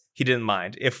of it, he didn't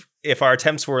mind. If our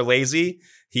attempts were lazy,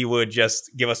 he would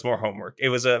just give us more homework. It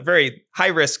was a very high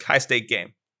risk, high stake game.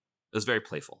 It was very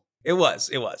playful. It was.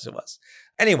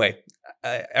 Anyway,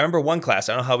 I remember one class,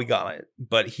 I don't know how we got it,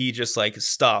 but he just like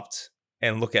stopped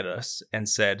and looked at us and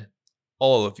said,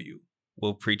 all of you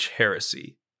will preach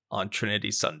heresy on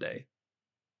Trinity Sunday.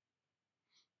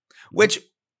 Which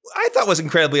I thought was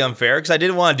incredibly unfair because I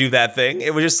didn't want to do that thing.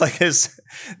 It was just like this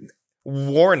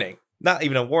warning, not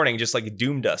even a warning, just like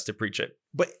doomed us to preach it.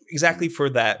 But exactly for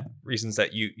that reasons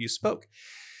that you spoke.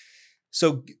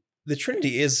 So the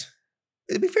Trinity is,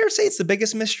 it'd be fair to say it's the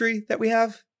biggest mystery that we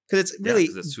have, because it's really,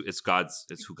 it's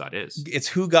who God is. It's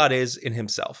who God is in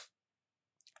himself.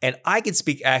 And I can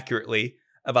speak accurately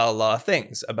about a lot of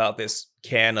things about this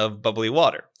can of bubbly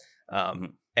water.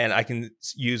 And I can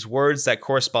use words that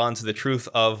correspond to the truth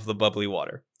of the bubbly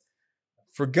water.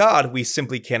 For God, we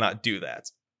simply cannot do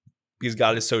that because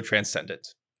God is so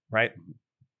transcendent, right?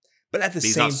 But at the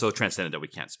He's same, not so transcendent that we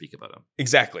can't speak about him.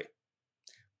 Exactly.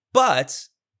 But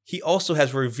he also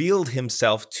has revealed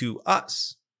himself to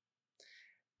us.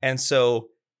 And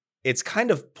so it's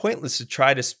kind of pointless to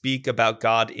try to speak about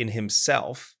God in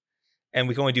himself. And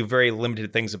we can only do very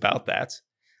limited things about that.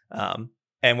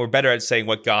 And we're better at saying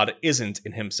what God isn't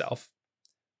in himself.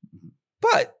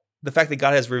 But the fact that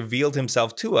God has revealed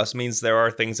himself to us means there are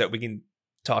things that we can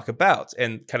talk about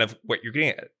and kind of what you're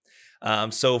getting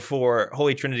at. So for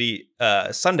Holy Trinity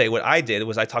Sunday, what I did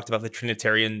was I talked about the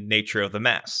Trinitarian nature of the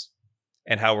Mass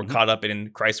and how we're caught up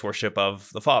in Christ's worship of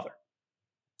the Father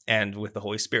and with the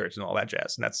Holy Spirit and all that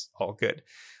jazz. And that's all good.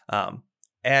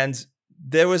 And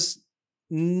there was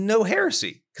no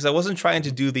heresy because I wasn't trying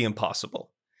to do the impossible.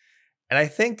 And I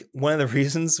think one of the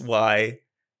reasons why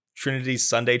Trinity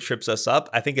Sunday trips us up,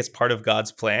 I think it's part of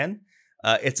God's plan.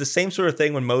 It's the same sort of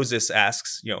thing when Moses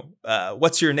asks,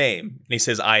 what's your name? And he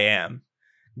says, I am.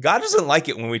 God doesn't like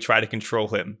it when we try to control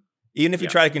him. Even if we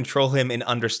try to control him in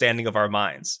understanding of our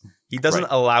minds, he doesn't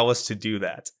allow us to do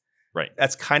that. Right.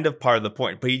 That's kind of part of the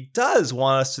point. But he does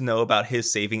want us to know about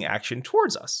his saving action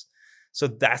towards us. So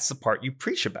that's the part you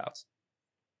preach about.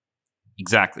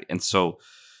 Exactly. And so,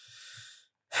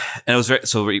 and it was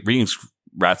reading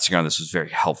Ratzinger on this was very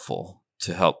helpful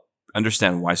to help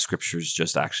understand why scripture is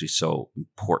just actually so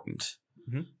important.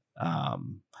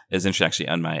 Mm-hmm. It's interesting,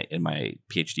 actually, in my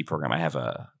PhD program, I have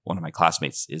one of my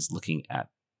classmates is looking at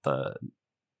the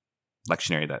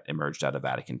lectionary that emerged out of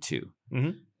Vatican II. Mm-hmm.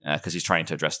 Because he's trying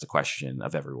to address the question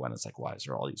of everyone. It's like, why is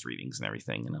there all these readings and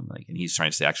everything? And I'm like, and he's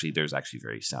trying to say, actually, there's actually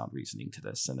very sound reasoning to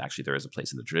this, and actually, there is a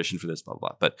place in the tradition for this, blah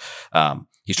blah. But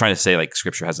he's trying to say, like,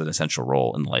 scripture has an essential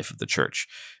role in the life of the church,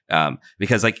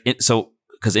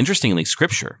 because interestingly,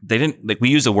 scripture, they didn't, like, we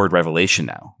use the word revelation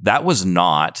now. That was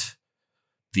not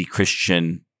the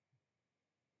Christian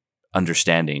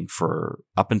understanding for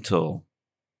up until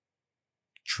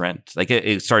Trent. Like,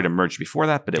 it started to emerge before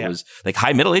that, but it was like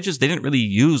High Middle Ages. They didn't really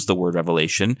use the word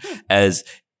revelation as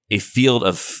a field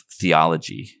of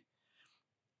theology.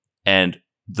 And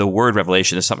the word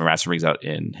revelation is something Ratzinger brings out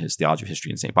in his Theology of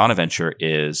History in St. Bonaventure,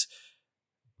 is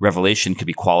revelation could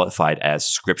be qualified as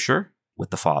scripture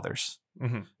with the fathers,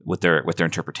 with their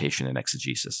interpretation and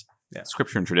exegesis. Yeah.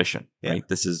 Scripture and tradition, right?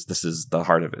 This is the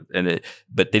heart of it.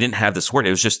 But they didn't have this word. It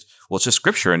was just, it's just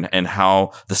scripture and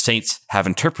how the saints have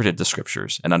interpreted the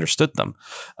scriptures and understood them.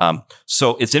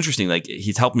 So it's interesting. Like,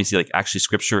 he's helped me see, like, actually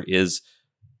scripture is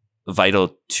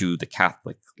vital to the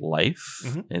Catholic life.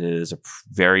 Mm-hmm. It is a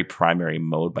very primary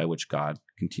mode by which God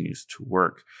continues to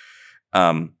work.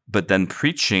 But then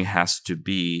preaching has to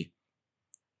be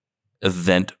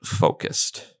event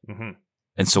focused. Mm-hmm.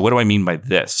 And so what do I mean by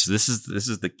this? This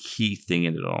is the key thing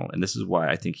in it all. And this is why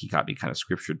I think he got me kind of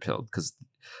scripture pilled, because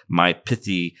my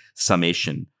pithy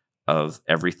summation of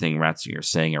everything Ratzinger is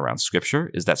saying around scripture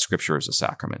is that scripture is a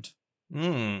sacrament.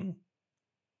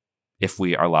 If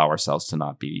we allow ourselves to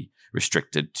not be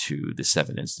restricted to the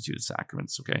 7 instituted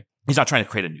sacraments, okay? He's not trying to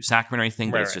create a new sacrament or anything,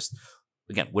 but it's just,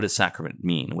 again, what does sacrament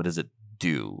mean? What does it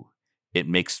do? It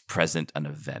makes present an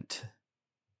event.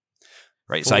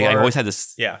 Right. So I always had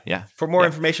this. Yeah. For more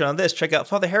information on this, check out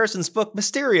Father Harrison's book,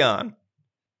 Mysterion.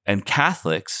 And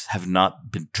Catholics have not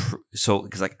been true. So,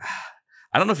 because, like,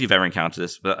 I don't know if you've ever encountered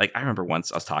this, but, like, I remember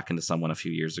once I was talking to someone a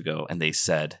few years ago and they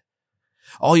said,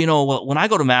 oh, well, when I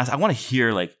go to Mass, I want to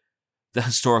hear, like, the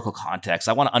historical context.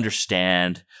 I want to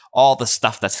understand all the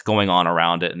stuff that's going on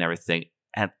around it and everything.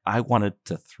 And I wanted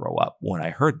to throw up when I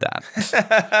heard that.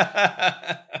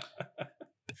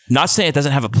 Not saying it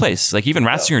doesn't have a place. Like, even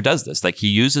Ratzinger does this. Like, he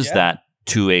uses that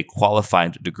to a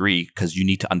qualified degree because you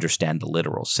need to understand the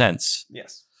literal sense.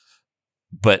 Yes.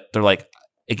 But they're like,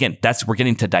 again, we're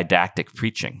getting to didactic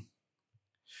preaching.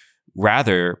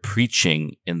 Rather,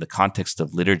 preaching in the context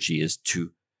of liturgy is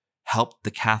to help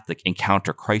the Catholic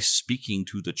encounter Christ speaking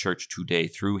to the church today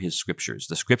through his scriptures.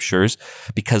 The scriptures,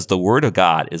 because the word of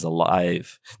God is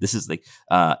alive. This is like,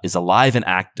 is alive and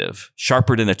active,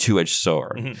 sharper than a two-edged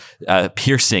sword,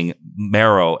 piercing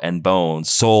marrow and bone,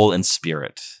 soul and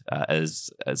spirit, as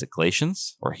it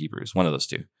Galatians or Hebrews, one of those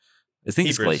two. I think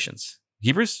it's Galatians.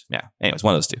 Hebrews? Yeah. Anyways,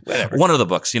 one of those two. Whatever. One of the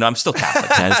books. I'm still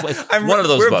Catholic. Man. One of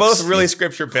those books. We're both really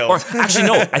scripture pilled. Or actually,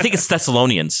 no, I think it's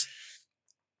Thessalonians.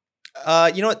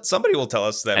 You know what? Somebody will tell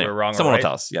us that we're wrong. Someone will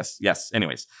tell us. Yes.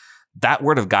 Anyways, that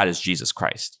word of God is Jesus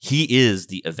Christ. He is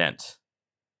the event,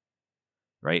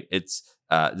 right? It's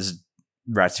this is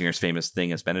Ratzinger's famous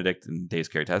thing as Benedict in Deus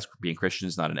Caritas. Being Christian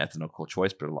is not an ethnical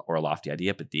choice, or a lofty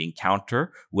idea, but the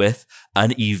encounter with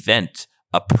an event,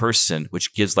 a person,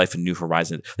 which gives life a new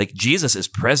horizon. Like, Jesus is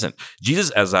present.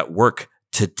 Jesus is at work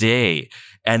today,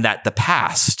 and that the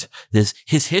past,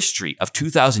 his history of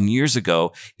 2,000 years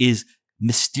ago, is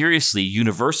mysteriously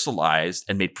universalized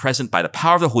and made present by the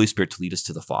power of the Holy Spirit to lead us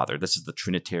to the Father. This is the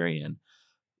Trinitarian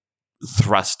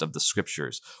thrust of the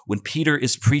scriptures. When Peter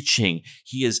is preaching,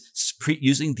 he is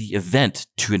using the event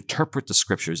to interpret the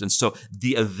scriptures. And so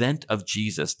the event of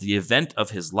Jesus, the event of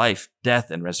his life,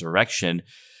 death, and resurrection,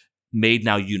 made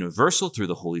now universal through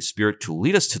the Holy Spirit to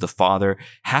lead us to the Father,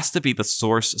 has to be the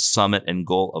source, summit, and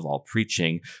goal of all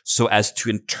preaching, so as to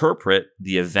interpret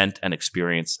the event and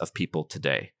experience of people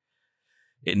today.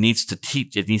 It needs to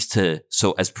teach.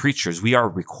 So as preachers, we are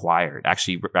required.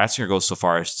 Actually, Ratzinger goes so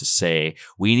far as to say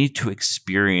we need to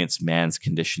experience man's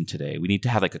condition today. We need to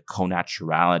have like a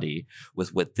connaturality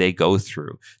with what they go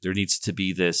through. There needs to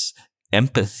be this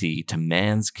empathy to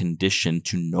man's condition,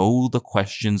 to know the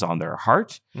questions on their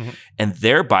heart, and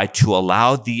thereby to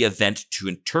allow the event to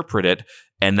interpret it.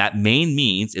 And that main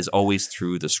means is always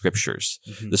through the scriptures.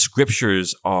 The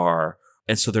scriptures are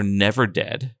And so they're never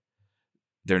dead.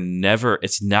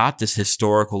 It's not this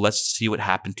historical, let's see what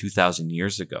happened 2,000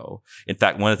 years ago. In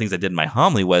fact, one of the things I did in my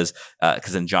homily was,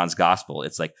 because in John's gospel,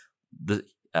 it's like the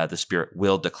Spirit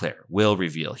will declare, will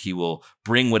reveal. He will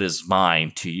bring what is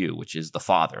mine to you, which is the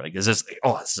Father. Like, it's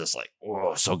just like,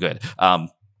 oh, so good. But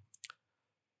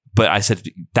I said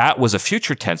that was a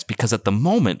future tense because at the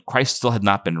moment, Christ still had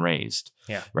not been raised.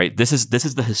 Yeah. Right? This is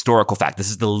the historical fact. This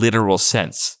is the literal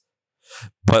sense.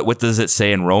 But what does it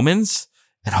say in Romans?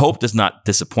 And hope does not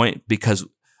disappoint because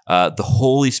the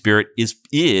Holy Spirit is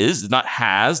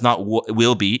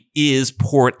will be, is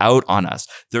poured out on us.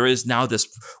 There is now this,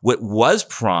 what was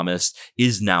promised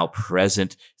is now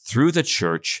present through the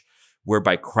church,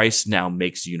 whereby Christ now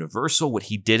makes universal what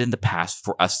he did in the past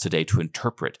for us today to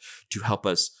interpret, to help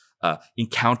us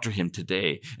encounter him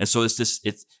today. And so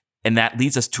and that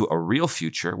leads us to a real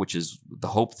future, which is the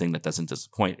hope thing that doesn't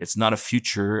disappoint. It's not a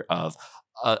future of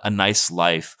a nice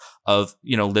life, of,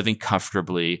 living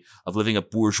comfortably, of living a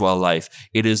bourgeois life.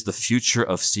 It is the future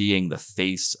of seeing the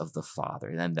face of the Father.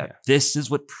 And this is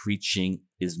what preaching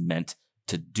is meant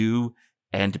to do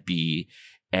and be.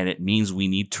 And it means we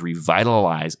need to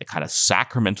revitalize a kind of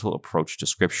sacramental approach to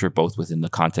Scripture, both within the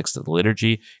context of the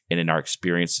liturgy and in our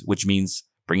experience, which means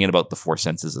bringing about the four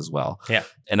senses as well. Yeah.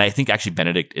 And I think actually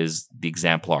Benedict is the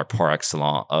exemplar par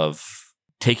excellence of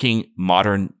taking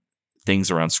modern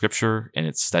things around Scripture and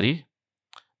its study,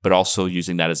 but also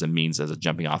using that as a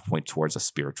jumping off point towards a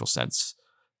spiritual sense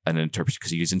and an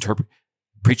interpretation. Because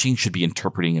preaching should be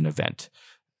interpreting an event,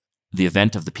 the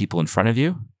event of the people in front of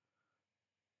you,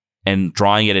 and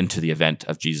drawing it into the event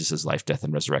of Jesus' life, death,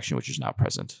 and resurrection, which is now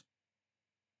present.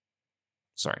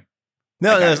 Sorry.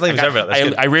 No, it's like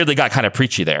I really got kind of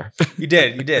preachy there. You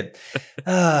did.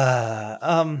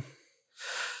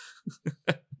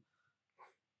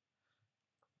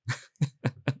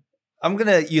 I'm going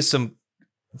to use some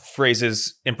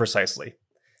phrases imprecisely.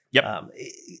 Yep.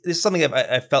 This is something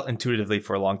I felt intuitively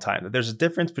for a long time, that there's a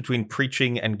difference between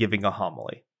preaching and giving a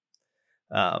homily.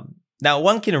 Now,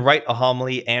 one can write a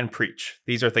homily and preach.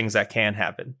 These are things that can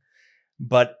happen.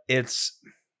 But it's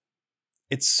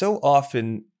so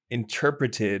often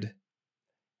interpreted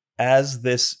as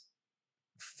this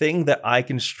thing that I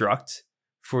construct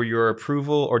for your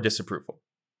approval or disapproval.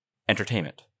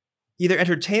 Entertainment. Either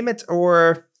entertainment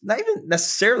or not even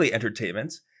necessarily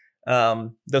entertainment,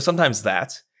 though sometimes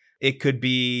that. It could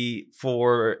be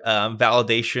for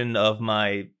validation of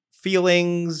my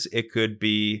feelings. It could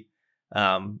be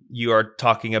you are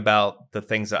talking about the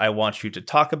things that I want you to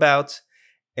talk about,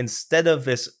 instead of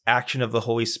this action of the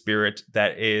Holy Spirit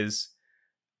that is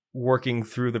working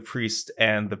through the priest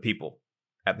and the people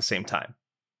at the same time.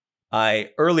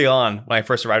 Early on, when I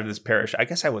first arrived at this parish, I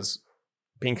guess I was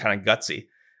being kind of gutsy.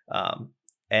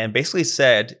 And basically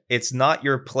said, it's not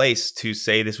your place to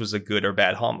say this was a good or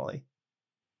bad homily.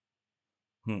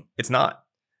 It's not.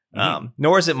 Mm-hmm.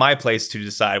 Nor is it my place to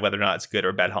decide whether or not it's good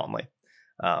or bad homily.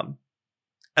 And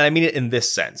I mean it in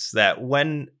this sense, that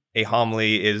when a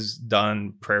homily is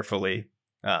done prayerfully,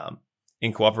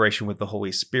 in cooperation with the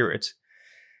Holy Spirit,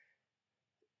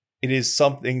 it is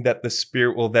something that the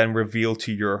Spirit will then reveal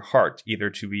to your heart,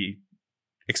 either to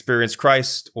experience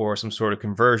Christ or some sort of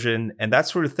conversion. And that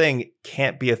sort of thing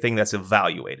can't be a thing that's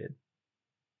evaluated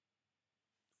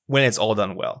when it's all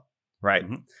done well, right?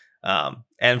 Mm-hmm.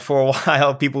 And for a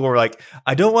while, people were like,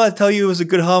 I don't want to tell you it was a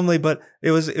good homily, but it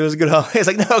was a good homily. It's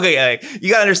like, no, okay, you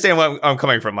got to understand where I'm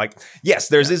coming from. Like, yes,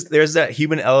 there's that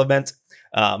human element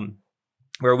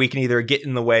where we can either get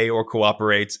in the way or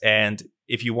cooperate. And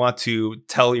if you want to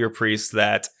tell your priest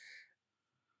that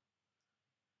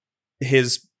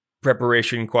his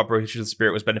preparation and cooperation with the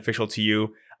Spirit was beneficial to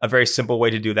you, a very simple way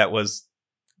to do that was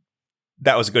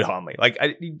a good homily. Like,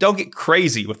 don't get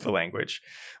crazy with the language,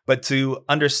 but to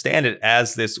understand it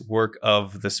as this work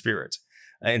of the Spirit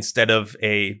instead of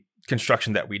a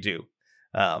construction that we do.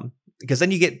 Because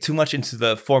then you get too much into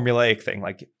the formulaic thing,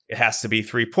 like it has to be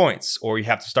 3 points, or you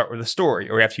have to start with a story,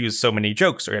 or you have to use so many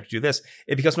jokes, or you have to do this.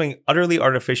 It becomes something utterly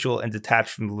artificial and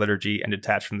detached from the liturgy and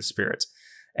detached from the Spirit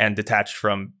and detached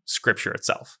from Scripture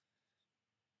itself,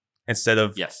 instead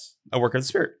of a work of the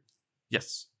Spirit.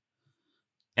 Yes.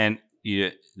 And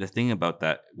the thing about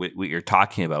that, what you're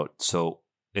talking about, so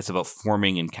it's about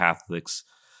forming in Catholics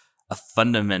a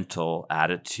fundamental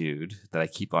attitude that I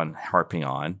keep on harping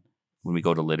on when we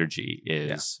go to liturgy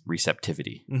is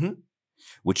receptivity,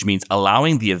 which means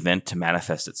allowing the event to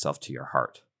manifest itself to your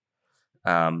heart.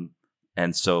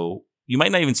 And so you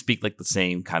might not even speak like the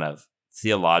same kind of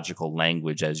theological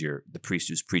language as the priest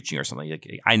who's preaching or something.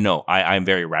 Like, I know I'm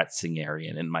very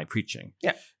Ratzingerian in my preaching,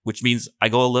 which means I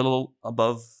go a little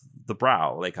above the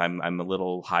brow. Like I'm a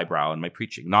little highbrow in my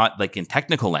preaching, not like in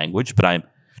technical language, but I'm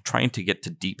trying to get to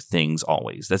deep things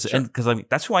always. That's because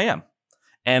that's who I am.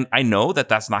 And I know that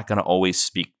that's not going to always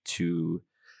speak to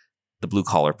the blue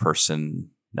collar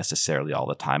person necessarily all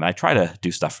the time. I try to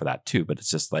do stuff for that too, but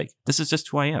it's just like, this is just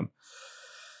who I am.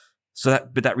 So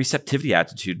that receptivity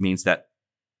attitude means that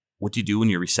what do you do when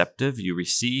you're receptive? You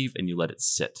receive and you let it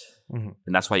sit. Mm-hmm.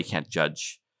 And that's why you can't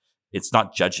judge. It's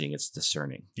not judging, it's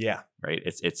discerning. Yeah. Right?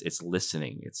 It's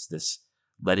listening. It's this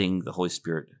letting the Holy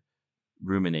Spirit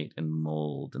ruminate and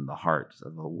mold in the heart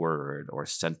of a word or a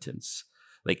sentence.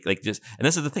 Like just, and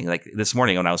this is the thing, like this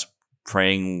morning when I was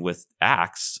praying with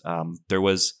Acts, there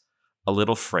was a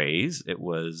little phrase. It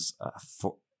was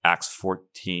Acts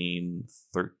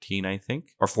 14:13, I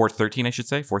think, or 4:13, I should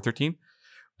say, 4:13.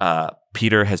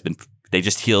 Peter they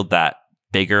just healed that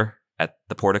beggar at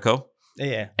the portico.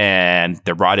 Yeah. And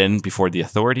they're brought in before the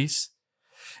authorities.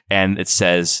 And it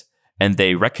says, and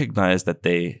they recognized that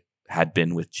they had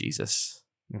been with Jesus.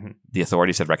 Mm-hmm. The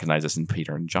authorities had recognized this in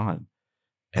Peter and John.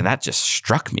 And that just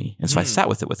struck me. And so I sat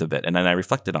with it a bit and then I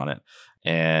reflected on it.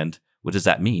 And what does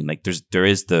that mean? Like there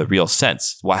is the real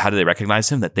sense. How do they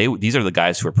recognize him? That these are the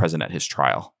guys who were present at his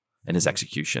trial and his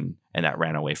execution and that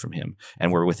ran away from him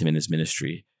and were with him in his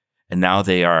ministry. And now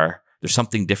there's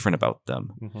something different about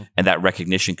them. Mm-hmm. And that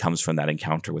recognition comes from that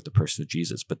encounter with the person of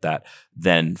Jesus. But that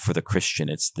then for the Christian,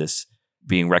 it's this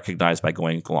being recognized by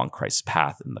going along Christ's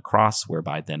path in the cross,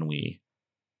 whereby then we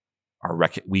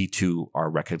too are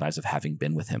recognized of having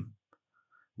been with him.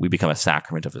 We become a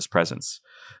sacrament of his presence.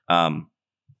 So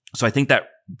I think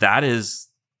that is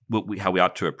how we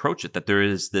ought to approach it, that there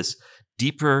is this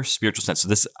deeper spiritual sense. So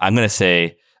this, I'm going to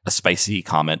say a spicy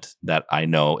comment that I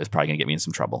know is probably going to get me in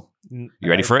some trouble. You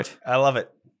ready for it? I love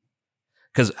it.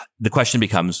 Because the question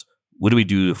becomes, what do we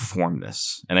do to form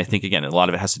this? And I think, again, a lot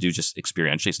of it has to do just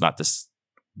experientially. It's not this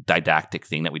didactic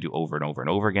thing that we do over and over and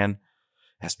over again.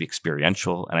 It has to be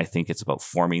experiential. And I think it's about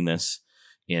forming this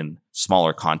in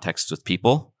smaller contexts with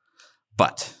people.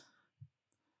 But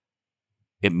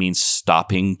it means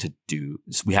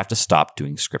we have to stop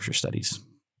doing scripture studies.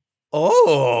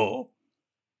 Oh,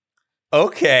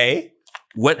 okay.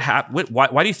 Why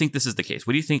do you think this is the case?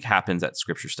 What do you think happens at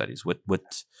scripture studies?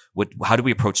 How do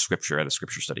we approach scripture at a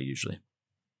scripture study usually?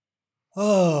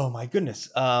 Oh my goodness.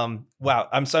 Wow.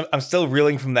 I'm still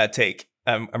reeling from that take.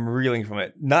 I'm reeling from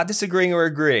it. Not disagreeing or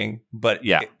agreeing, but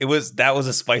yeah, that was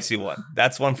a spicy one.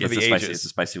 That's one for the ages. It's a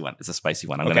spicy one.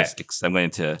 I'm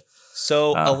going to.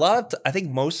 So I think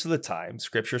most of the time,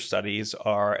 scripture studies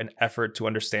are an effort to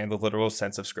understand the literal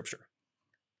sense of scripture.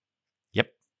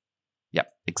 Yep,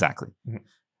 exactly. Mm-hmm.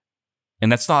 And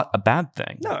that's not a bad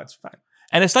thing. No, it's fine.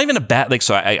 And it's not even a bad,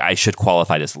 so I should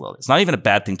qualify this a little. It's not even a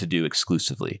bad thing to do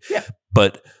exclusively. Yeah.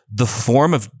 But the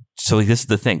form of, so this is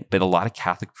the thing, but a lot of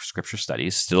Catholic scripture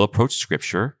studies still approach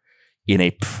scripture in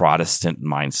a Protestant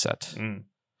mindset. Mm.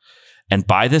 And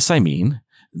by this, I mean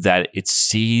that it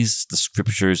sees the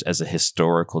scriptures as a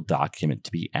historical document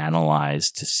to be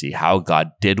analyzed to see how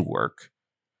God did work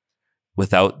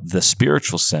without the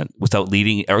spiritual sense, without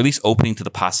leading, or at least opening to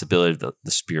the possibility of the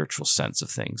spiritual sense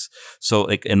of things. So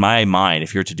like in my mind,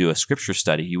 if you were to do a scripture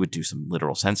study, you would do some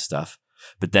literal sense stuff,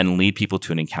 but then lead people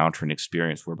to an encounter and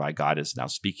experience whereby God is now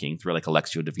speaking through like a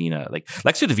Lectio Divina. Like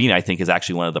Lectio Divina, I think, is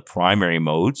actually one of the primary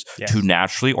modes to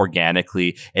naturally,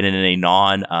 organically, and in a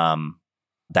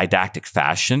non-didactic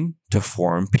fashion to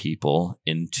form people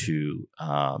into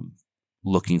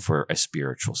looking for a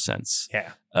spiritual sense.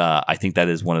 Yeah. I think that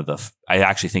is one of I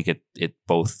actually think it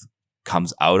both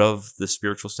comes out of the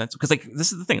spiritual sense, because like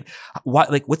this is the thing. Why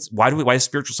is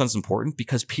spiritual sense important?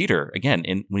 Because Peter, again,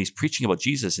 when he's preaching about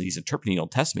Jesus and he's interpreting the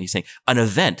Old Testament, he's saying an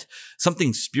event,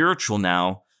 something spiritual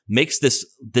now makes this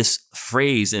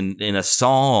phrase in a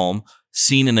psalm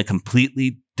seen in a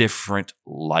completely different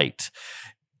light.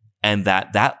 And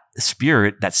that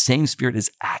same spirit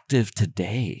is active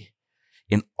today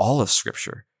in all of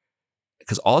Scripture,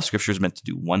 because all of Scripture is meant to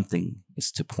do one thing,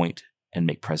 is to point and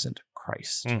make present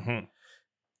Christ. Mm-hmm.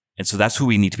 And so that's who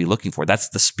we need to be looking for. That's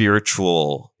the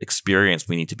spiritual experience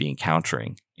we need to be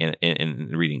encountering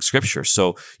in reading Scripture.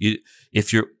 So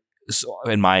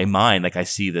in my mind, like I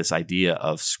see this idea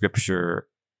of Scripture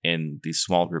in these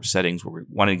small group settings where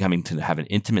we're coming to have an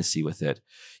intimacy with it.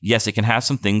 Yes, it can have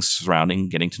some things surrounding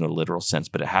getting to know the literal sense,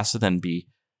 but it has to then be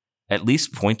at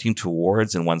least pointing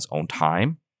towards in one's own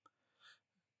time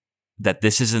that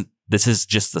this is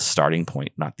just the starting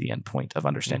point, not the end point of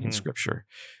understanding Scripture.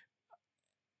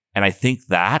 And I think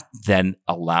that then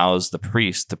allows the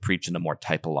priest to preach in a more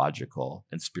typological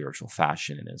and spiritual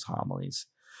fashion in his homilies.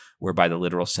 whereby the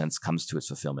literal sense comes to its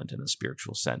fulfillment in a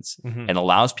spiritual sense and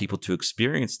allows people to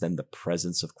experience then the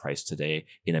presence of Christ today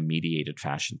in a mediated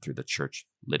fashion through the church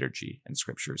liturgy and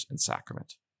scriptures and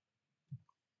sacrament.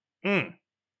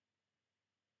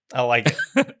 I like it.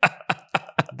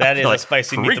 That is a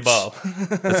spicy meatball.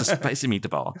 That's a spicy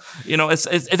meatball.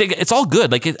 I think it's all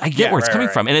good. Like I get where it's coming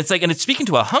from, and it's like, and it's speaking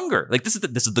to a hunger. Like this is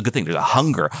the good thing. There's a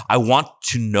hunger. I want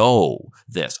to know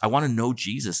this. I want to know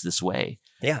Jesus this way.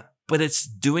 Yeah, but it's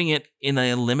doing it in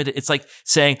a limited. It's like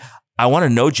saying I want to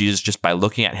know Jesus just by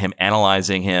looking at him,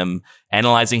 analyzing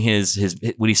his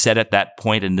what he said at that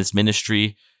point in this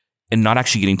ministry, and not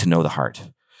actually getting to know the heart.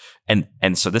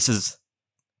 And so this is,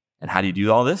 and how do you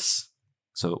do all this?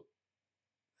 So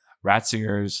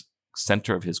Ratzinger's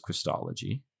center of his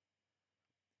Christology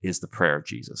is the prayer of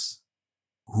Jesus.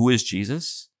 Who is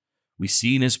Jesus? We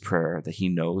see in his prayer that he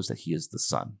knows that he is the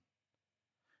Son.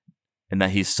 And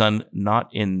that he's Son not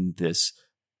in this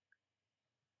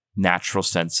natural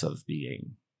sense of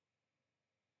being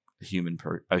a human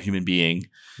being,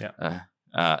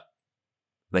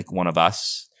 like one of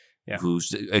us,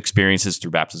 whose experiences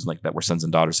through baptism like that we're sons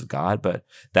and daughters of God, but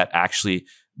that actually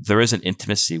there is an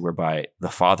intimacy whereby the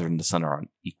Father and the Son are on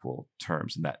equal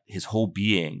terms, and that his whole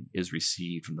being is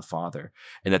received from the Father,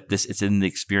 and that it's in the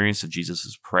experience of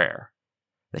Jesus's prayer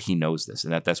that he knows this,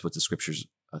 and that's what the scriptures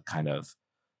kind of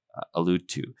allude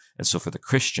to. And so for the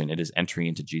Christian, it is entering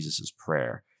into Jesus's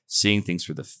prayer, seeing things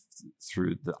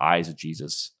through the eyes of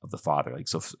Jesus, of the Father. Like,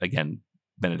 so again,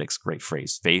 Benedict's great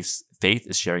phrase, faith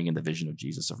is sharing in the vision of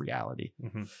Jesus of reality,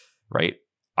 right?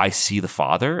 I see the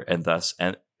Father, and thus,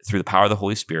 and through the power of the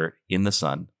Holy Spirit in the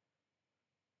Son,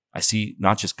 I see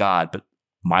not just God, but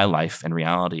my life and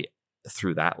reality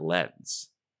through that lens.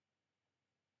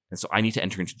 And so I need to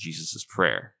enter into Jesus's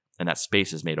prayer, and that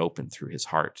space is made open through his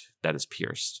heart that is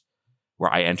pierced,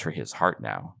 where I enter his heart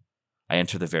now. I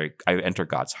enter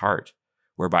God's heart,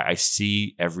 whereby I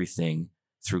see everything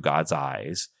through God's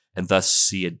eyes, and thus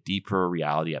see a deeper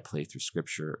reality at play through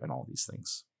scripture and all these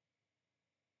things.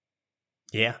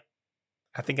 Yeah,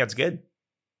 I think that's good.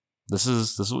 This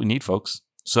is what we need, folks.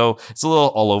 So it's a little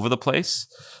all over the place,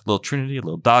 a little Trinity, a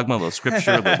little dogma, a little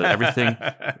scripture, a little bit of everything.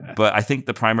 But I think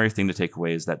the primary thing to take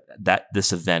away is that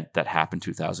this event that happened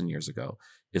 2,000 years ago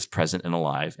is present and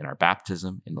alive in our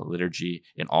baptism, in the liturgy,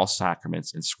 in all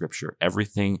sacraments, in scripture,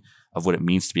 everything of what it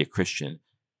means to be a Christian.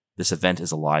 This event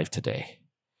is alive today,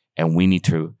 and we need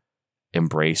to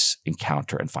embrace,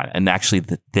 encounter, and find it. And actually,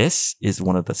 this is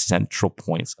one of the central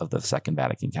points of the Second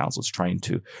Vatican Council, is trying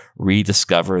to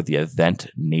rediscover the event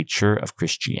nature of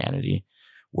Christianity,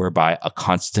 whereby a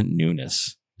constant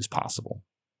newness is possible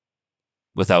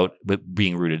without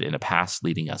being rooted in a past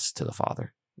leading us to the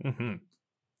Father.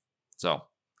 So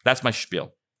that's my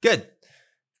spiel. Good.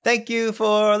 Thank you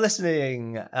for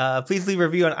listening. Please leave a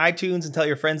review on iTunes and tell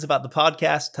your friends about the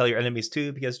podcast. Tell your enemies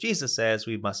too, because Jesus says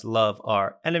we must love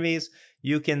our enemies.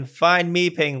 You can find me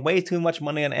paying way too much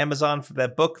money on Amazon for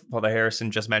that book Father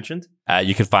Harrison just mentioned.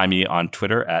 You can find me on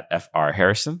Twitter at FR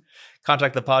Harrison.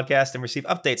 Contact the podcast and receive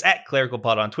updates at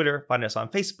ClericalPod on Twitter. Find us on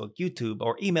Facebook, YouTube,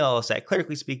 or email us at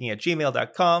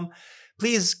clericallyspeaking@gmail.com.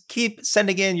 Please keep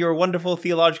sending in your wonderful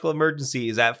theological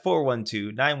emergencies at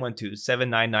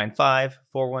 412-912-7995,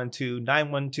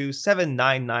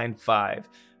 412-912-7995.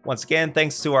 Once again,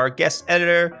 thanks to our guest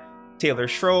editor, Taylor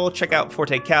Schroll. Check out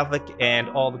Forte Catholic and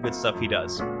all the good stuff he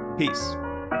does. Peace.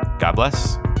 God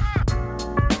bless.